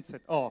blessing mindset.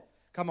 Oh,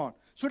 come on.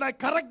 Should I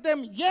correct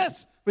them?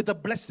 Yes, with a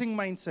blessing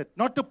mindset.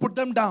 Not to put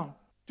them down.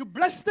 To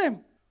bless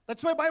them.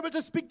 That's why Bible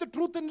says speak the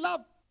truth in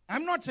love.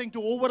 I'm not saying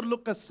to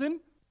overlook a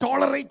sin,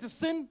 tolerate a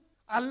sin,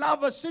 allow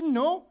a sin.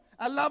 No.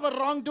 Allow a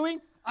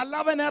wrongdoing,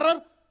 allow an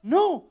error.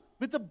 No.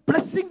 With a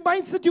blessing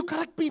mindset, you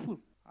correct people.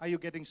 Are you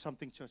getting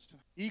something, church?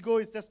 Ego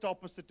is just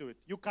opposite to it.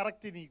 You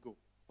correct in ego.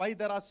 Why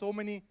there are so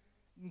many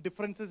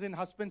differences in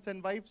husbands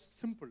and wives?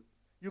 Simple.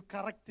 You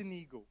correct in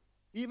ego.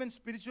 Even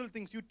spiritual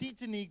things, you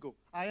teach in ego.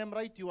 I am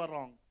right, you are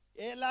wrong.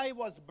 Eli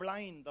was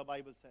blind, the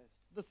Bible says.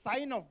 The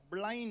sign of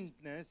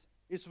blindness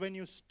is when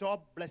you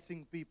stop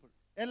blessing people.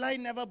 Eli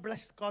never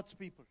blessed God's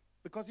people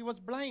because he was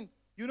blind.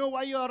 You know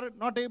why you are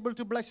not able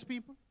to bless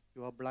people?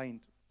 You are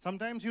blind.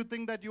 Sometimes you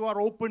think that you are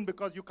open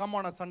because you come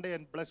on a Sunday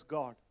and bless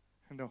God.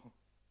 No.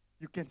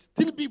 You can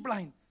still be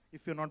blind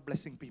if you're not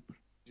blessing people.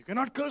 You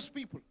cannot curse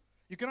people.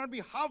 You cannot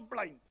be half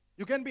blind.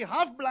 You can be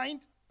half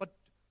blind, but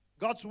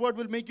God's word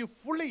will make you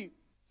fully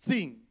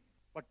seeing.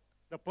 But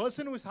the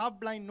person who is half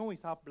blind, no,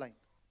 he's half blind.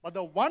 But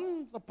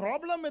the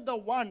problem with the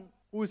one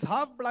who is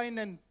half blind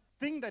and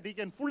think that he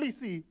can fully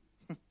see,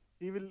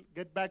 he will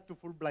get back to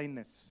full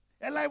blindness.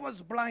 Eli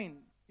was blind.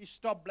 He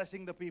stopped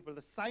blessing the people.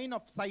 The sign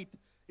of sight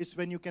is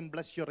when you can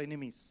bless your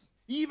enemies.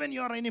 Even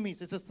your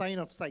enemies, it's a sign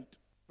of sight.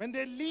 When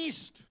they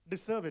least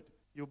deserve it,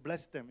 you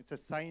bless them. It's a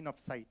sign of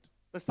sight.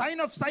 The sign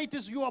of sight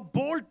is you are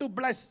bold to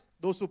bless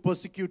those who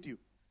persecute you.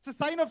 It's a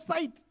sign of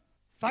sight.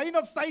 Sign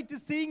of sight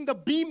is seeing the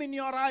beam in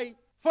your eye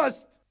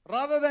first,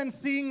 rather than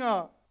seeing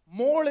a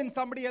mole in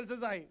somebody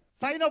else's eye.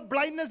 Sign of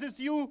blindness is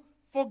you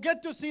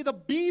forget to see the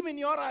beam in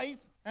your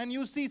eyes and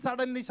you see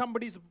suddenly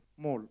somebody's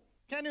mole.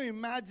 Can you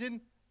imagine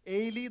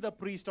Eli the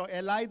priest or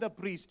Eli the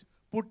priest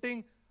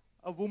putting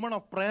a woman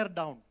of prayer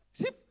down?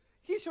 See,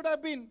 he should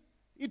have been.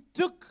 It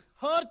took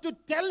her to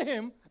tell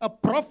him, a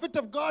prophet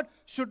of God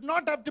should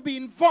not have to be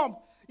informed.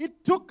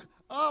 It took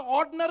an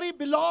ordinary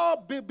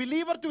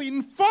believer to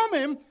inform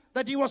him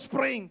that he was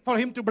praying for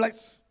him to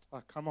bless.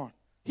 Oh, come on.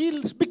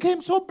 He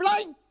became so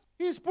blind.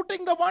 He's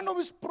putting the one who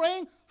is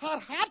praying her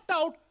heart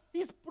out.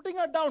 He's putting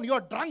her down.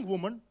 You're drunk,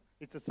 woman.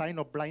 It's a sign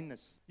of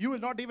blindness. You will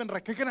not even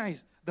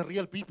recognize the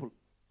real people.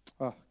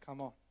 Oh,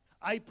 come on.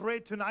 I pray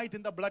tonight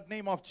in the blood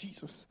name of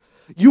Jesus.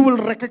 You will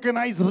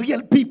recognize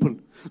real people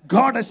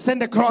God has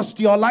sent across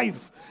to your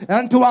life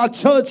and to our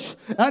church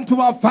and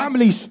to our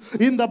families.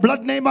 In the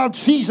blood name of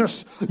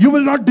Jesus, you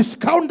will not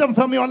discount them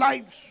from your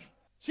lives.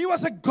 She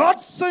was a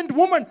God-sent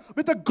woman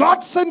with a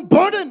God-sent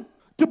burden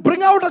to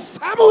bring out a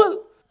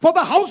Samuel for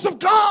the house of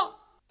God.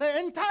 The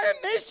entire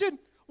nation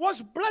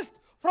was blessed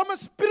from a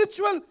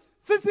spiritual,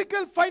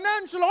 physical,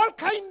 financial, all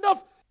kind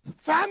of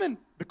famine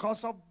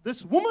because of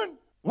this woman.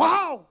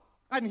 Wow!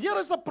 And here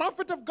is the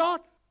prophet of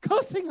God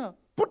cursing her,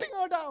 putting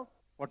her down.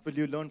 What will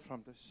you learn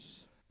from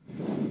this?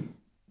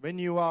 When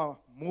you are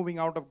moving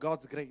out of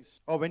God's grace,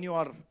 or when you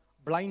are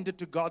blinded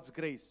to God's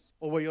grace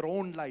over your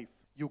own life,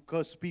 you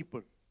curse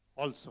people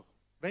also.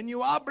 When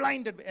you are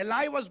blinded,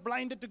 Eli was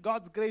blinded to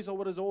God's grace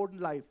over his own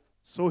life,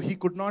 so he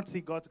could not see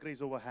God's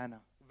grace over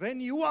Hannah. When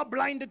you are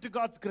blinded to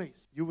God's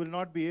grace, you will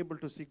not be able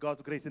to see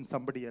God's grace in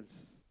somebody else.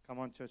 Come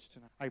on, church,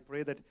 tonight. I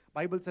pray that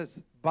Bible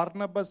says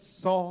Barnabas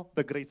saw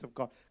the grace of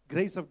God.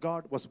 Grace of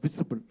God was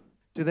visible.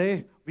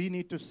 Today, we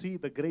need to see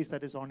the grace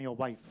that is on your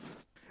wife.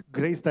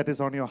 Grace that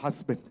is on your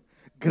husband.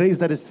 Grace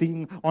that is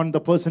seen on the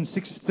person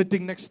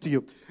sitting next to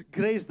you.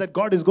 Grace that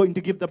God is going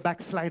to give the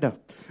backslider.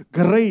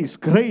 Grace,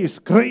 grace,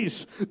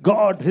 grace.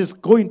 God is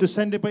going to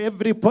send it by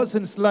every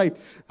person's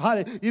life.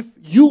 If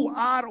you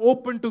are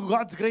open to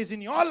God's grace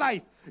in your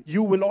life,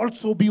 you will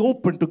also be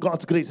open to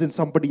God's grace in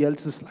somebody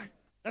else's life.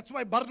 That's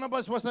why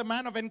Barnabas was a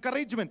man of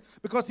encouragement,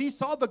 because he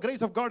saw the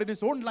grace of God in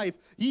his own life.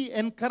 He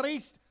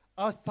encouraged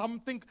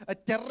something, a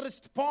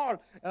terrorist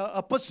Paul,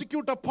 a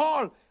persecutor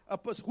Paul,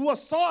 who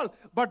was Saul,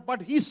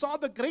 but he saw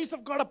the grace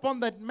of God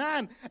upon that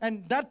man,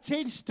 and that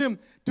changed him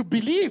to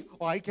believe,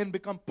 oh, I can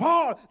become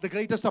Paul, the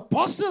greatest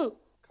apostle.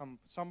 Come,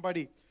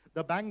 somebody,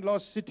 the Bangalore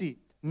city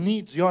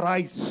needs your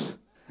eyes.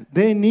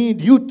 They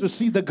need you to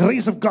see the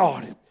grace of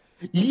God.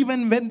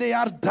 Even when they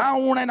are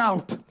down and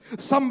out,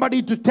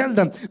 somebody to tell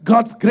them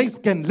God's grace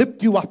can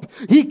lift you up.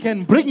 He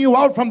can bring you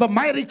out from the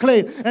miry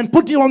clay and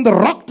put you on the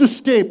rock to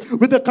stay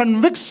with the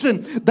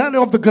conviction that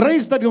of the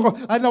grace that you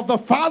and of the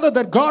Father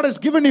that God has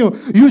given you.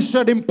 You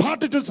should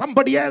impart it to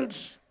somebody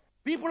else.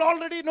 People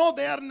already know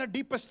they are in the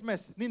deepest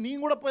mess. They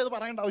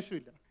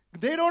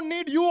don't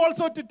need you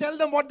also to tell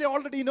them what they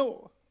already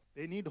know.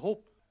 They need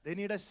hope. They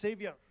need a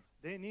savior.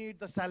 They need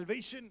the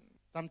salvation.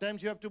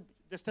 Sometimes you have to,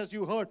 just as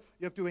you heard,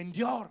 you have to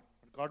endure.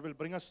 God will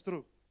bring us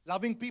through.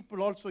 Loving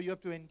people also, you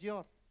have to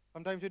endure.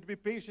 Sometimes you have to be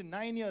patient.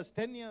 9 years,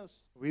 10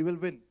 years. We will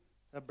win.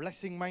 A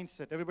blessing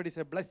mindset. Everybody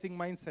say blessing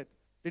mindset.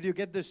 Did you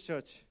get this,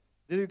 church?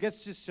 Did you get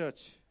this,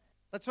 church?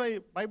 That's why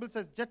Bible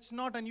says, judge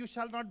not and you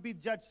shall not be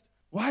judged.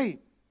 Why?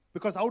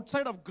 Because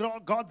outside of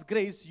God's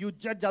grace, you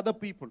judge other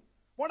people.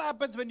 What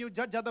happens when you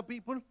judge other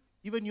people?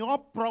 Even your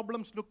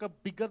problems look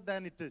bigger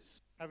than it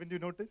is. Haven't you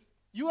noticed?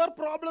 Your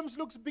problems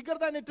looks bigger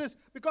than it is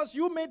because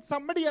you made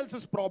somebody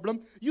else's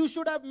problem. You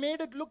should have made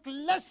it look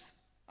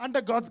less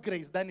under God's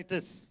grace than it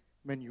is.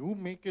 When you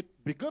make it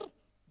bigger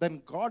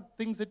than God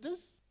thinks it is,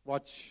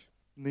 watch.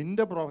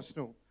 Because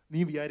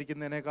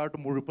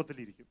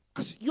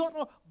you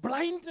are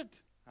blinded.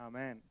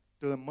 Amen.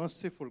 To the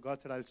merciful,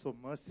 God said, I'll show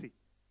mercy.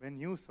 When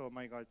you saw,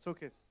 my God, it's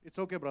okay. It's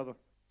okay, brother.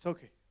 It's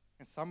okay.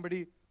 And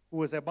somebody who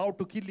was about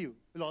to kill you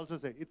will also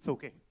say, it's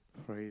okay.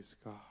 Praise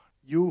God.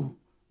 You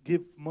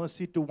give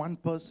mercy to one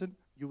person,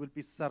 you will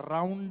be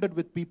surrounded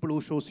with people who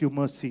shows you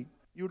mercy.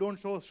 You don't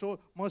show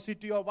mercy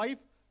to your wife,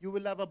 you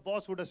will have a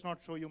boss who does not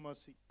show you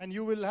mercy. And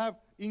you will have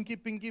inky,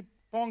 pinky,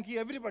 ponky,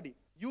 everybody.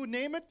 You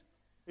name it,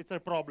 it's a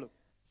problem.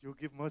 You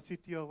give mercy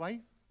to your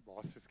wife,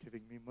 boss is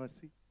giving me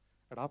mercy.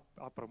 A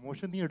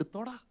promotion nee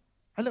eduthoda.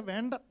 Alla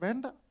venda.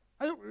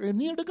 Ayo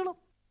nee edukanam.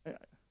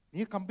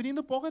 Nee company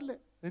nu pogalle.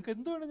 Ninakku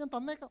endu venum njan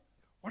thannekam.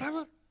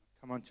 Whatever.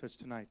 Come on, church,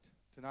 tonight.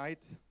 Tonight,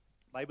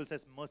 Bible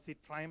says mercy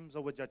triumphs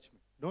over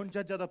judgment. Don't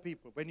judge other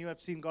people when you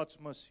have seen God's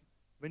mercy.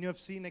 When you have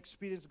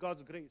experienced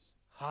God's grace.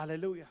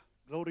 Hallelujah.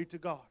 Glory to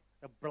God.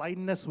 The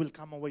blindness will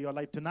come over your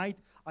life. Tonight,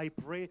 I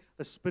pray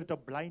the spirit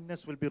of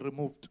blindness will be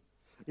removed.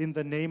 In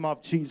the name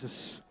of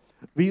Jesus.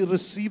 We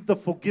receive the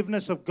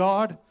forgiveness of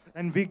God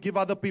and we give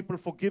other people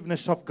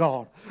forgiveness of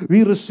God.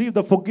 We receive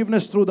the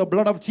forgiveness through the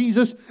blood of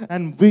Jesus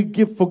and we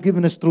give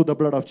forgiveness through the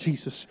blood of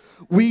Jesus.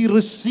 We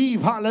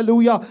receive,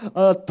 hallelujah,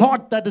 a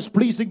thought that is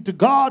pleasing to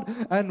God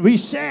and we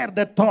share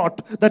that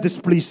thought that is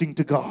pleasing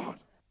to God.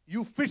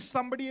 You fish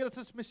somebody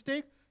else's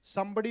mistake,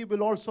 somebody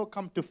will also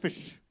come to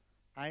fish.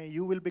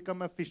 You will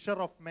become a fisher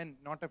of men,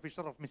 not a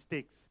fisher of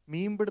mistakes.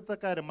 Praise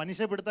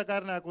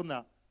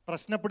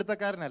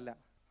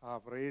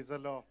the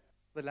Lord.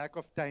 The lack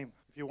of time.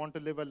 If you want to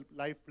live a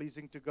life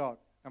pleasing to God.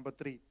 Number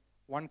 3,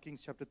 1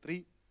 Kings chapter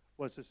 3,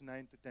 verses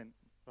 9 to 10.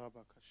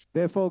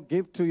 Therefore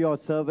give to your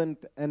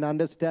servant an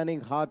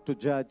understanding heart to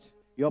judge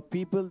your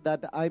people,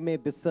 that I may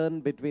discern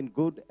between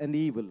good and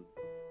evil.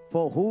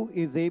 For who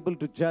is able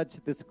to judge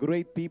this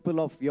great people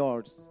of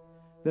yours?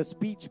 The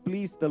speech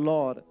pleased the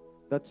Lord,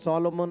 that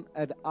Solomon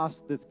had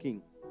asked this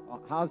thing.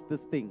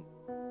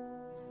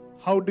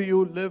 How do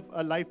you live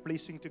a life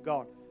pleasing to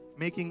God?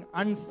 Making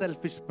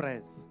unselfish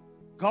prayers.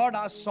 God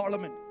asked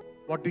Solomon,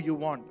 what do you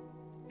want?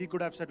 He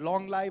could have said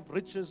long life,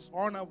 riches,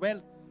 honor,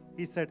 wealth.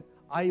 He said,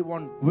 I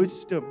want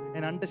wisdom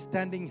and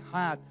understanding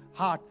heart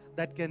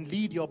that can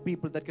lead your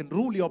people, that can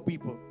rule your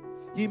people.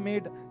 He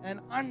made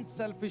an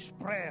unselfish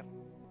prayer.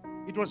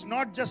 It was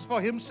not just for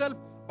himself,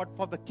 but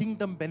for the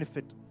kingdom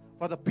benefit,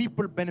 for the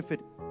people benefit.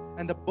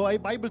 And the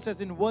Bible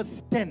says in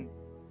verse 10,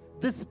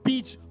 this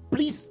speech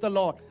pleased the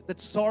Lord,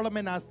 that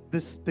Solomon asked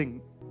this thing.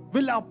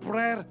 Will our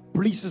prayer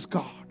pleases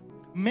God?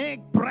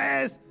 Make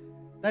prayers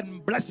that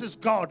blesses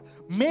God.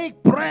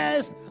 Make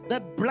prayers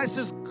that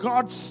blesses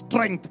God's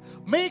strength.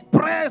 Make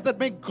prayers that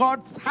make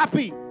God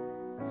happy.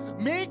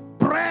 Make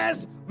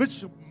prayers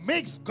which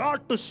makes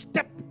God to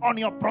step on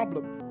your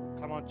problem.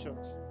 Come on,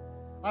 church.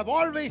 I've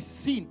always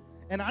seen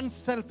an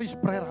unselfish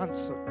prayer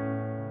answer.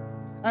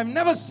 I've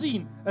never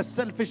seen a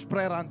selfish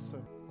prayer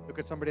answer. Look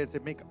at somebody and say,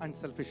 make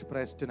unselfish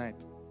prayers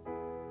tonight.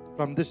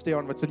 From this day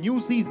onwards, it's a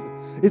new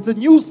season. It's a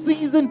new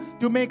season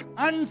to make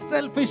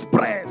unselfish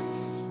prayers.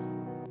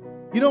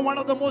 You know one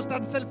of the most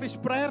unselfish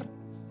prayer?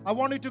 I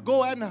want you to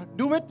go and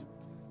do it.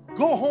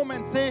 Go home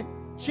and say,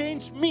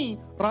 change me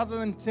rather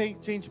than say,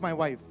 change my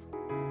wife.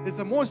 It's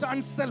the most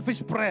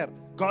unselfish prayer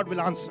God will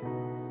answer.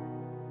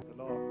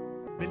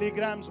 Billy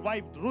Graham's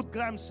wife, Ruth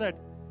Graham, said,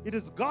 it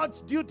is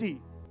God's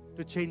duty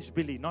to change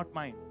Billy, not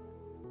mine.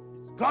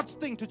 It's God's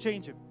thing to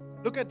change him.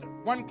 Look at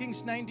 1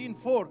 Kings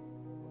 19:4.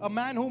 A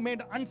man who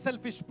made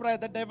unselfish prayer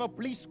that never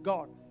pleased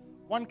God.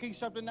 1 Kings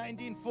chapter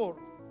 19:4.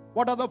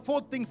 What are the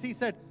 4 things he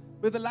said?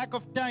 With the lack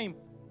of time,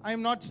 I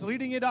am not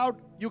reading it out.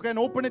 You can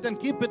open it and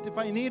keep it if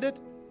I need it.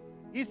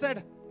 He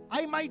said,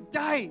 I might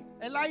die.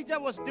 Elijah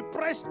was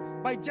depressed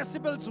by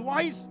Jezebel's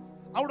voice.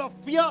 Out of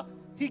fear,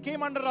 he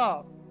came under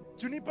a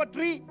juniper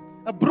tree,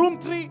 a broom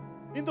tree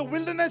in the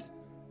wilderness,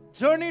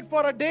 journeyed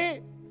for a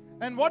day.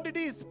 And what did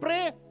he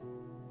pray?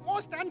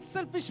 Most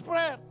unselfish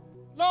prayer.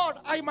 Lord,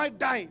 I might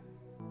die.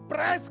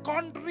 Prayers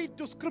contrary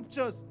to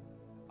scriptures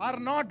are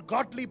not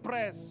godly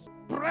prayers.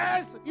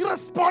 Prayers,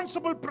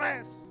 irresponsible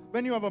prayers.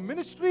 When you have a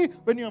ministry,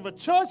 when you have a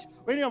church,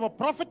 when you have a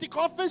prophetic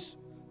office,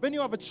 when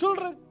you have a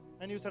children,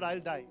 and you said, I'll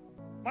die.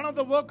 One of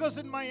the workers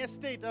in my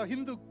estate, a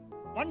Hindu,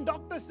 one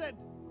doctor said,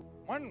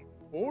 one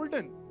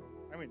olden,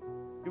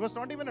 he was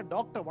not even a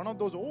doctor, one of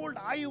those old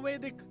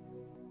Ayurvedic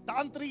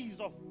tantris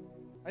of,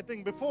 I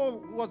think,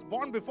 who was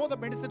born before the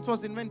medicines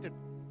was invented.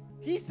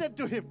 He said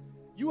to him,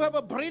 you have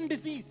a brain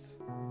disease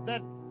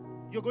that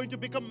you're going to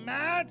become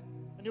mad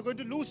and you're going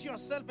to lose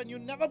yourself and you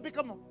never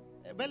become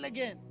well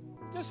again.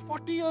 Just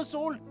 40 years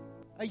old.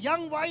 A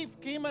young wife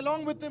came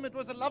along with him. It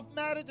was a love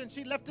marriage and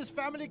she left his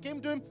family,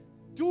 came to him.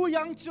 2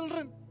 young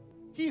children.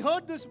 He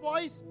heard this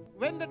voice,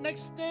 went the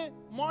next day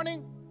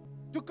morning,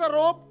 took a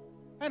rope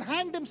and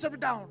hanged himself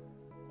down.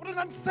 What an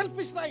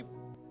unselfish life.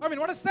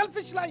 What a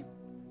selfish life.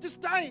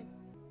 Just die.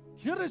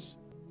 Here is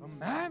a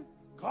man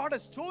God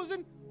has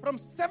chosen from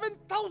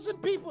 7,000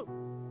 people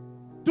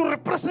to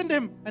represent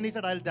him. And he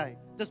said, I'll die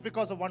just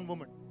because of one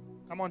woman.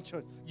 Come on,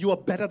 church. You are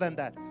better than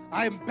that.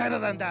 I am better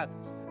than that.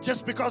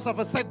 Just because of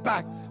a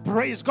setback.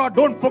 Praise God.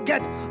 Don't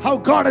forget how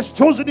God has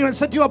chosen you and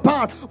set you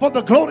apart for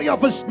the glory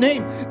of His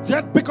name.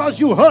 Just because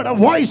you heard a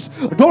voice,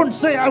 don't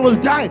say I will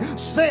die.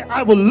 Say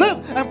I will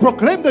live and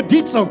proclaim the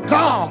deeds of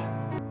God.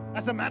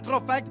 As a matter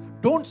of fact,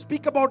 don't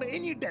speak about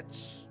any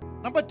debts.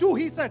 Number 2,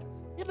 he said,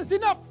 it is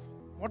enough.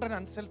 What an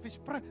unselfish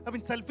prayer.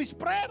 Selfish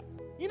prayer.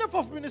 Enough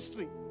of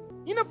ministry.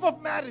 Enough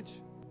of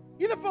marriage.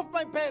 Enough of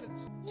my parents.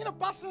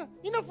 Pastor,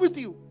 enough with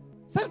you.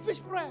 Selfish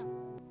prayer.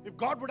 If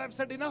God would have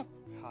said enough,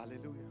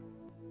 hallelujah.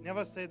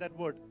 Never say that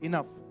word,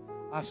 enough.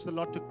 Ask the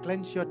Lord to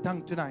cleanse your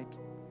tongue tonight.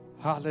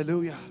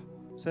 Hallelujah.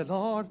 Say,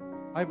 Lord,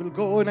 I will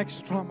go an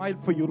extra mile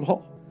for you,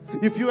 Lord.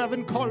 If you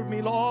haven't called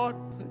me, Lord,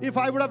 if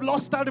I would have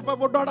lost out, if I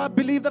would not have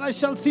believed that I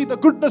shall see the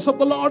goodness of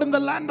the Lord in the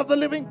land of the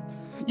living.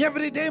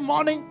 Every day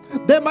morning,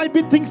 there might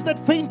be things that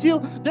faint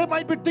you. There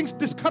might be things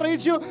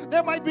discourage you.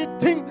 There might be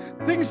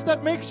things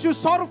that makes you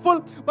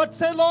sorrowful. But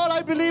say, Lord,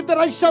 I believe that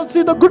I shall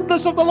see the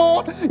goodness of the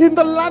Lord in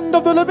the land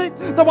of the living.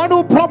 The one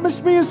who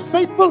promised me is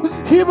faithful.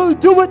 He will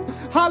do it.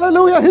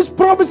 Hallelujah. His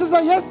promises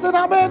are yes and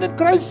amen in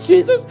Christ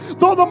Jesus.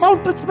 Though the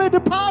mountains may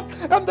depart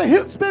and the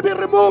hills may be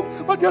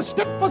removed, but your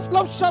steadfast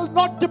love shall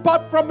not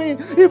depart from me.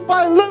 If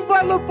I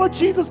live for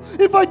Jesus.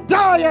 If I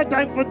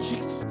die for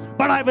Jesus.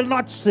 But I will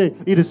not say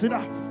it is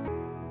enough.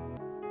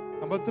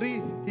 Number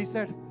 3, he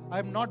said, I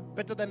am not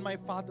better than my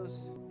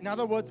fathers. In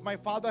other words, my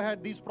father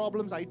had these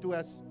problems, I too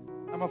has.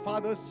 I'm a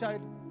father's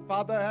child.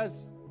 Father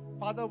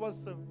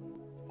was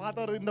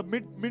in the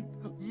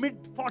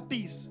mid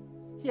 40s.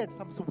 He had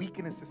some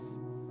weaknesses.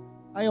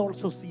 I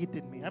also see it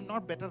in me. I'm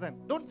not better than.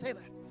 Don't say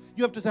that.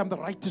 You have to say, I'm the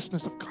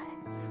righteousness of God.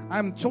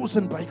 I'm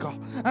chosen by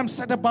God. I'm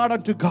set apart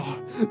unto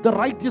God. The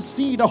righteous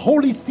seed, a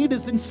holy seed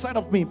is inside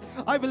of me.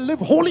 I will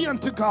live holy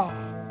unto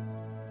God.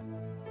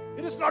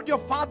 It is not your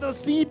father's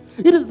seed.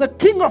 It is the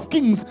King of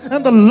Kings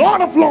and the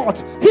Lord of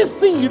Lords. His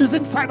seed is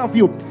inside of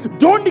you.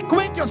 Don't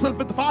equate yourself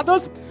with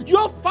fathers.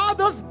 Your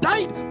fathers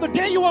died the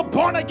day you were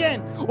born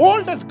again.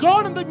 Old has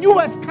gone and the new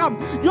has come.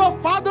 Your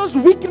father's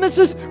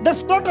weaknesses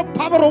does not have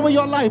power over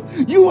your life.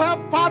 You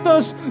have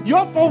fathers.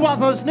 Your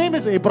forefathers' name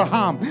is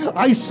Abraham,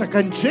 Isaac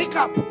and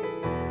Jacob.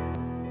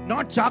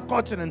 Not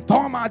Jacobson and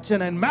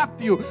Thomason and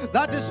Matthew.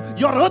 That is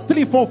your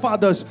earthly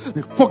forefathers.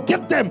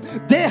 Forget them.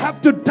 They have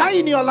to die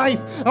in your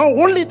life.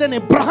 Only then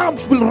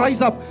Abraham's will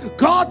rise up.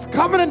 God's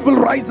covenant will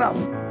rise up.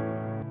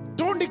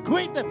 Don't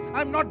equate them.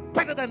 I'm not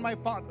better than my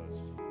fathers.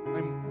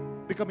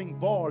 I'm becoming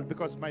bald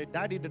because my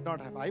daddy did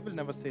not have. I will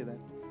never say that.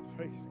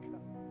 Praise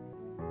God.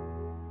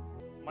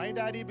 My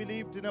daddy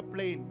believed in a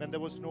plane when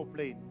there was no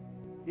plane.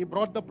 He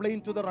brought the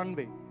plane to the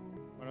runway.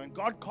 When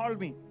God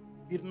called me,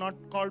 He did not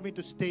call me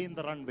to stay in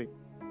the runway.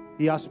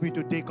 He asked me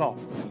to take off.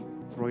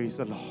 Praise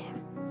the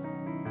Lord.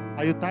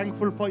 Are you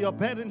thankful for your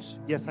parents?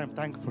 Yes, I'm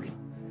thankful.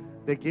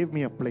 They gave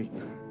me a plane.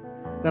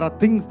 There are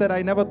things that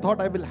I never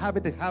thought I will have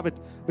it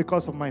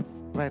because of my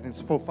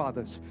parents,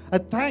 forefathers. I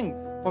thank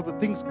for the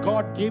things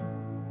God gave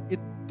it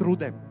through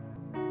them.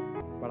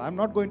 But I'm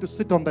not going to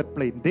sit on that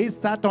plane. They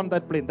sat on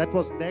that plane. That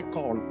was their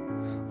call.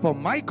 For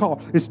my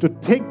call is to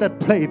take that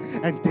plane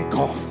and take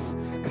off.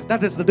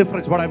 That is the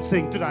difference, what I'm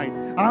saying tonight.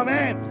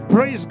 Amen.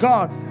 Praise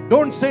God.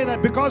 Don't say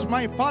that because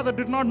my father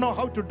did not know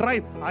how to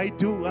drive. I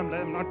do.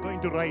 I'm not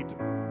going to ride.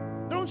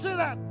 Don't say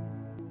that.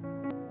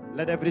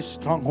 Let every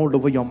stronghold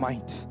over your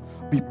mind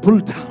be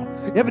pulled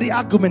down. Every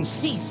argument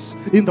cease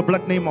in the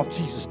blood name of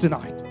Jesus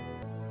tonight.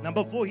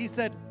 Number 4, he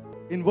said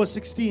in verse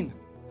 16.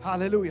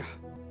 Hallelujah.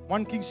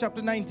 1 Kings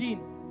chapter 19.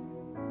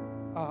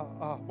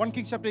 1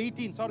 Kings chapter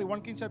 18. Sorry,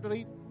 1 Kings chapter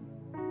 8.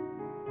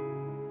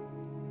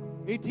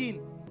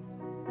 18.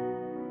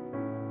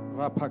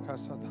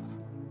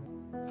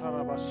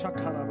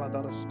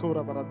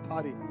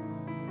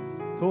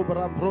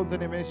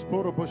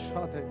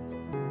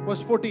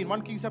 Verse 14,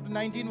 1 Kings chapter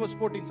 19, verse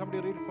 14. Somebody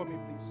read it for me,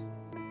 please.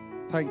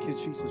 Thank you,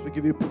 Jesus. We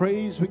give you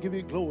praise, we give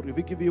you glory,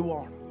 we give you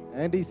honor.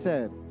 And he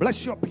said,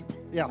 Bless your people.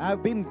 Yeah. I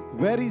have been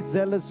very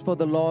zealous for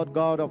the Lord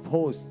God of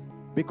hosts,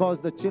 because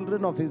the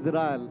children of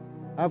Israel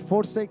have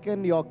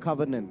forsaken your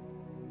covenant,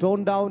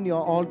 torn down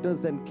your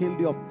altars, and killed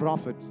your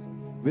prophets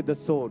with the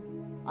sword.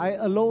 I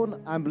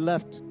alone am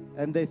left,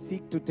 and they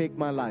seek to take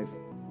my life.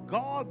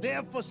 God, they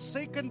have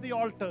forsaken the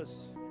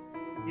altars.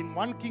 In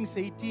 1 Kings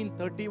 18,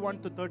 31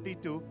 to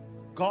 32,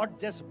 God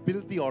just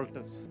built the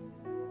altars.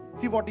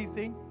 See what he's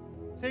saying?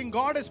 Saying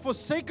God has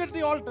forsaken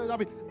the altars. I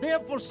mean, they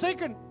have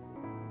forsaken.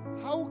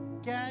 How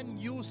can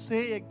you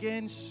say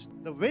against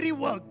the very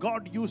work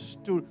God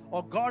used to,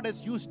 or God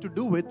has used to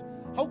do it?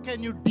 How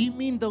can you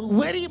demean the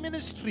very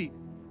ministry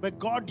where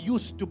God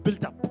used to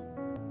build up?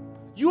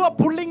 You are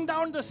pulling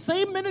down the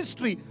same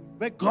ministry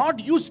where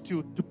God used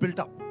to build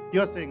up.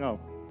 You are saying, oh,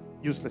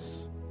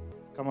 useless.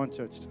 Come on,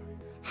 church.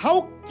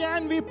 How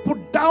can we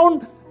put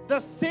down the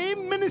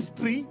same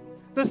ministry,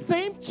 the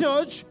same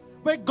church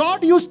where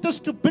God used us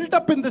to build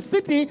up in the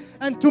city,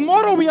 and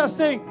tomorrow we are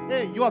saying,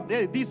 hey, you are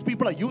there, these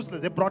people are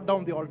useless, they brought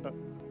down the altar.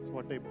 That's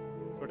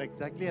what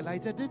exactly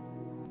Elijah did.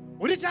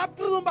 ഒരു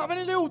chapter മുമ്പ്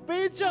അവനെ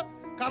ഉപയോഗിച്ച്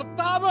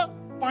കർത്താവ്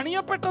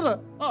പണിയപ്പെട്ടത്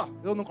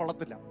ഇതൊന്നും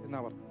കൊള്ളത്തില്ല എന്നാ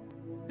പറഞ്ഞു.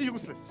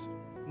 Useless.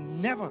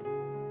 Never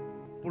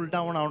pull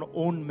down our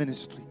own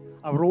ministry,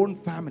 our own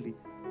family,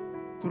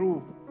 through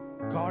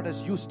God has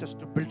used us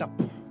to build up.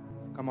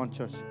 Come on,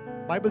 church.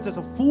 Bible says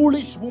a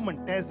foolish woman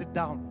tears it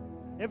down.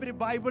 Every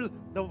Bible,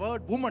 the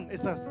word woman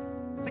is a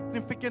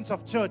significance of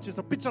church, is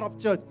a picture of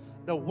church.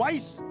 The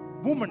wise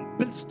woman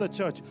builds the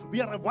church. We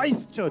are a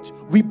wise church.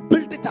 We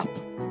build it up.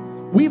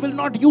 We will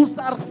not use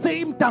our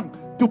same tongue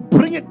to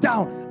bring it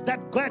down.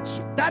 That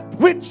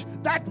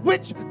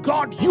which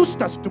God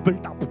used us to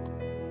build up.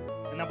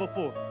 And number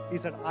 4, he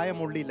said, I am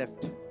only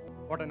left.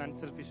 What an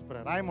unselfish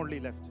prayer. I am only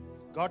left.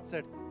 God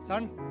said,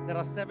 son, there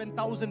are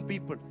 7,000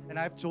 people and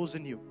I have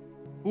chosen you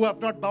who have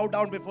not bowed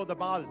down before the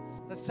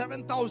Baals. The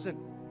 7,000.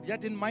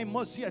 Yet in my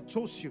mercy, I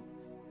chose you.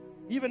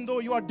 Even though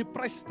you are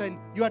depressed and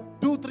you had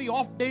 2-3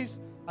 off days,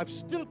 I've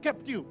still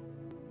kept you.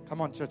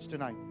 Come on, church,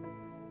 tonight.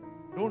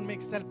 Don't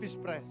make selfish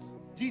prayers.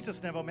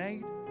 Jesus never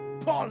made.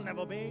 Paul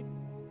never made.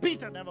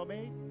 Peter never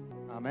made.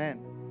 Amen.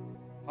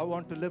 I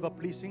want to live a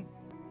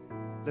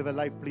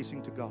life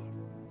pleasing to God.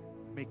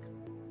 Make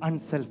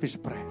unselfish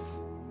prayers.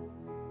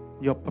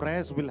 Your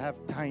prayers will have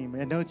time,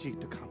 energy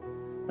to come.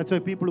 That's why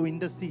people who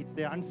intercede,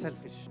 they are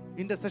unselfish.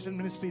 Intercession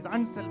ministry is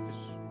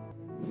unselfish.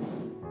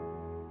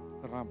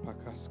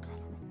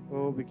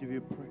 Oh, we give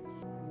you praise.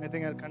 I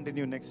think I'll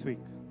continue next week.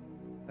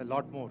 A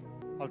lot more.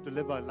 How to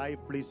live a life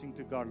pleasing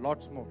to God.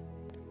 Lots more.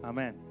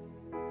 Amen.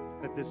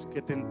 Let this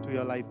get into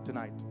your life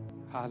tonight.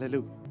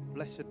 Hallelujah.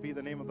 Blessed be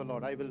the name of the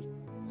Lord. I will.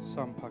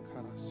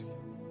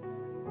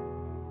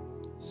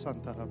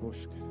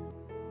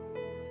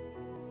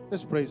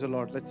 Let's praise the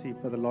Lord. Let's see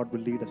where the Lord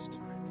will lead us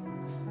tonight.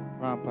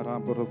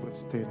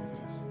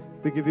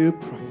 We give you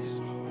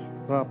praise.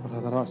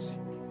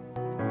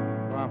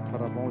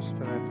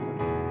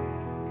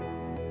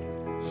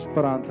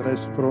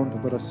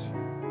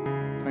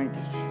 Thank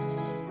you,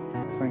 Jesus.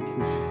 Thank you,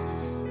 Jesus.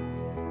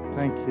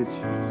 Thank you,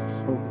 Jesus.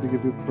 Oh, we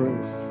give you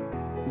praise.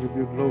 We give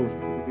you glory.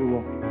 We give you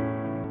honor.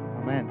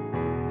 Amen.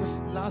 This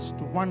last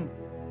one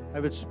I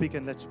will speak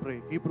and let's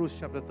pray. Hebrews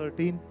chapter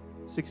 13,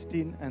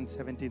 16 and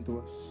 17 to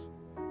us.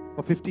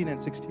 Or 15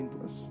 and 16 to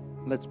us.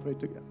 Let's pray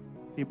together.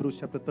 Hebrews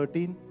chapter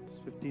 13,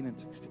 15 and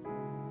 16.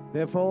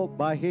 Therefore,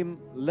 by him,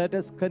 let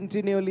us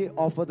continually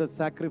offer the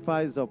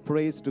sacrifice of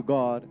praise to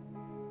God,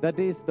 that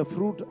is the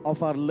fruit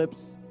of our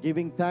lips,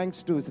 giving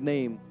thanks to his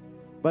name.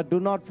 But do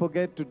not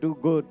forget to do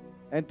good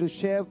and to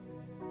share,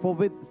 for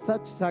with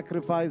such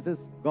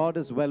sacrifices, God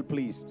is well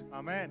pleased.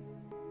 Amen.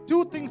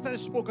 2 things that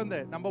is spoken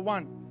there. Number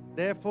 1,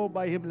 therefore,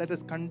 by him, let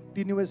us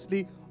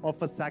continuously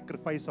offer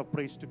sacrifice of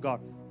praise to God.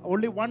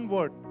 Only one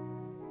word.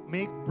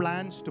 Make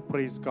plans to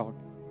praise God.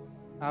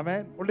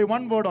 Amen. Only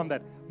one word on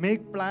that.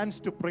 Make plans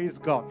to praise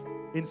God.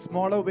 In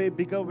smaller way,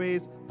 bigger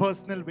ways,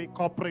 personal way,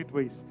 corporate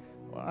ways.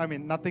 I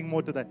mean, nothing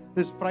more to that.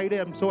 This Friday,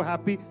 I'm so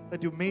happy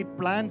that you made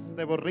plans.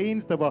 There were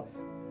rains, there were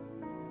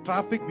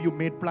traffic. You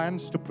made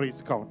plans to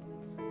praise God.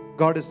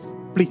 God is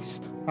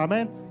pleased.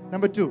 Amen.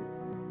 Number 2,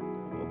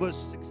 verse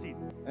 16.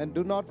 And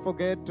do not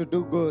forget to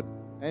do good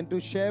and to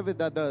share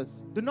with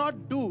others. Do not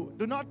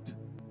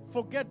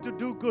forget to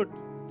do good.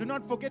 Do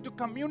not forget to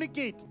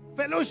communicate.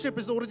 Fellowship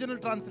is the original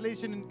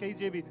translation in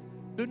KJV.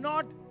 Do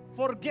not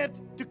forget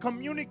to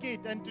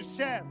communicate and to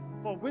share,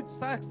 for which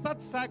such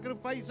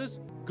sacrifices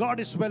God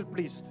is well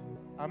pleased.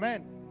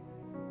 Amen.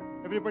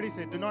 Everybody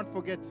say, do not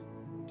forget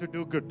to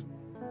do good.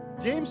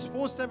 James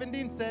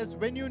 4:17 says,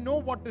 when you know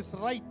what is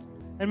right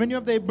and when you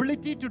have the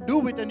ability to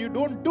do it and you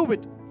don't do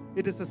it,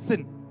 it is a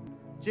sin.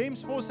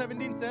 James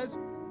 4:17 says,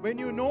 when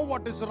you know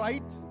what is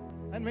right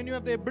and when you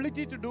have the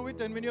ability to do it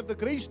and when you have the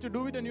grace to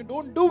do it and you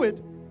don't do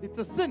it, it's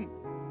a sin.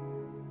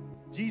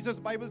 Jesus,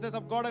 Bible says,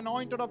 of God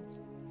anointed of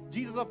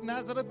Jesus of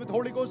Nazareth with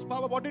Holy Ghost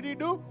power. What did he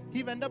do?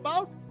 He went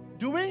about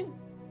doing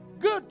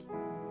good.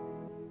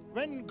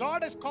 When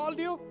God has called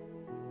you,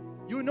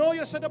 you know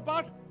you're set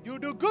apart, you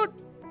do good.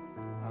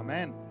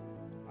 Amen.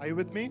 Are you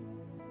with me?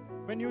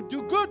 When you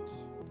do good.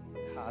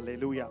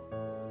 Hallelujah.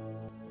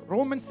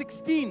 Romans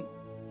 16.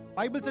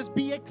 Bible says,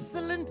 be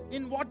excellent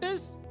in what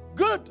is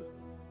good.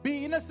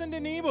 Be innocent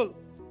in evil.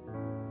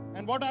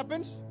 And what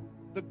happens?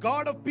 The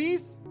God of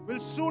peace will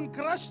soon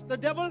crush the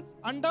devil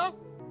under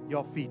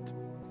your feet.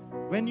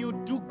 When you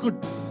do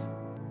good,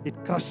 it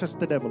crushes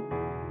the devil.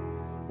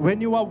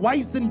 When you are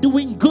wise in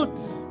doing good,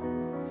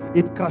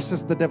 it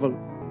crushes the devil.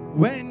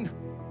 When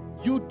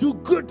you do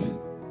good,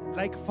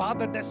 like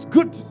Father does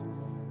good.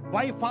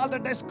 Why Father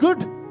does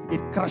good?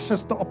 It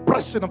crushes the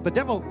oppression of the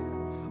devil.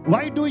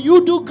 Why do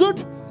you do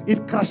good?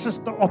 It crushes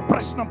the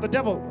oppression of the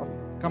devil.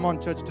 Come on,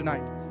 church,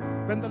 tonight.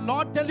 When the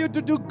Lord tells you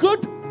to do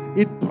good,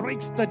 it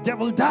breaks the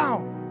devil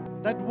down.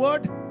 That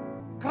word,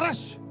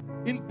 crush,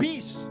 in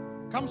peace,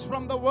 comes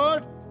from the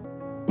word,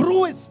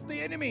 bruise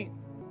the enemy.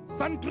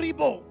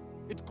 Santribo.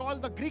 It's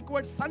called the Greek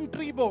word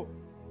santribo.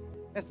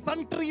 A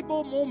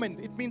santribo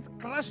moment. It means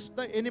crush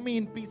the enemy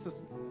in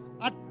pieces.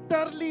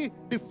 Utterly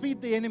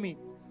defeat the enemy.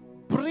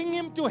 Bring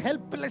him to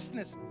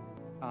helplessness.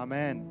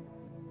 Amen.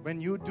 When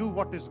you do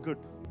what is good,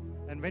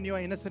 and when you are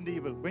innocent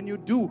evil, when you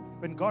do,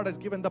 when God has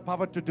given the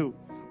power to do,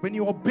 when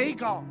you obey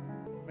God,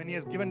 when He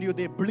has given you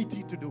the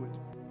ability to do it,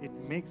 it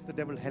makes the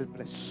devil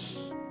helpless.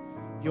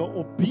 Your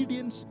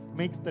obedience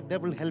makes the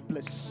devil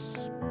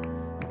helpless.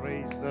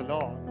 Praise the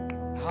Lord.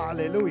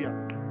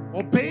 Hallelujah.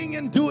 Obeying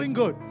and doing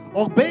good.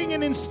 Obeying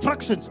in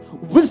instructions.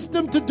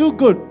 Wisdom to do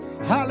good.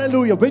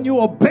 Hallelujah. When you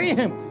obey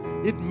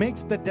Him, it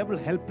makes the devil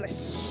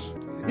helpless.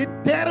 It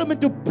tears him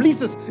into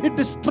pieces. It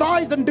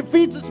destroys and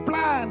defeats his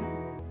plan.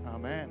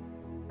 Amen.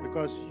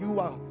 Because you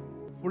are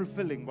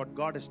fulfilling what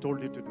God has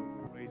told you to do.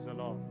 Praise the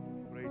Lord.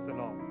 Praise the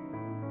Lord.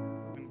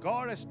 When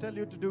God has told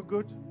you to do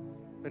good,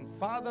 when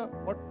Father,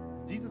 what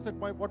Jesus said,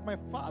 what my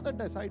Father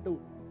does, I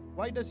do.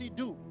 Why does He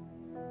do?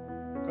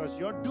 Because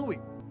your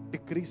doing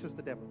decreases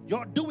the devil.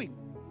 Your doing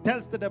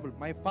tells the devil,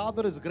 my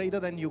Father is greater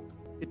than you.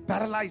 It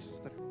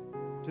paralyzes the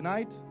devil.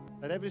 Tonight,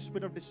 let every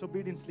spirit of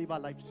disobedience leave our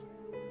lives.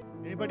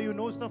 Anybody who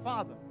knows the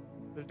Father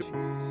will do Jesus.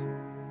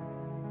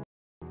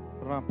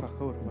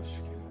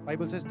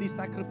 Bible says these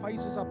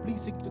sacrifices are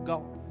pleasing to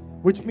God,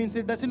 which means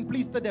it doesn't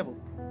please the devil.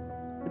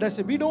 It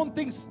doesn't. We don't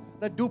things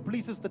that do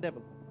pleases the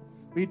devil.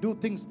 We do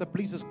things that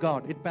pleases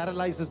God. It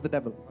paralyzes the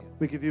devil.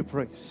 We give you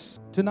praise.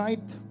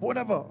 Tonight,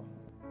 whatever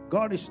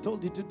God has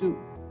told you to do,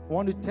 I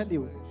want to tell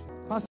you,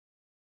 Pastor,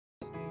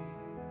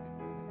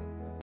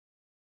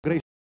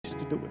 grace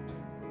to do it.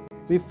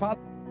 We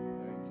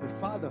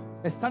Father,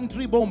 a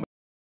sundry moment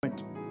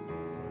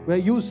where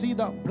you see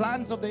the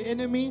plans of the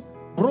enemy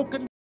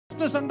broken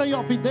under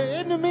your feet. The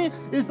enemy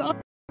is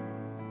up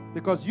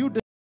because you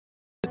did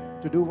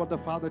to do what the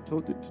Father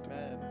told you to do.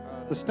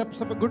 The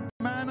steps of a good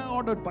man are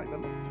ordered by the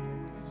Lord.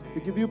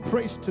 We give you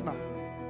praise tonight.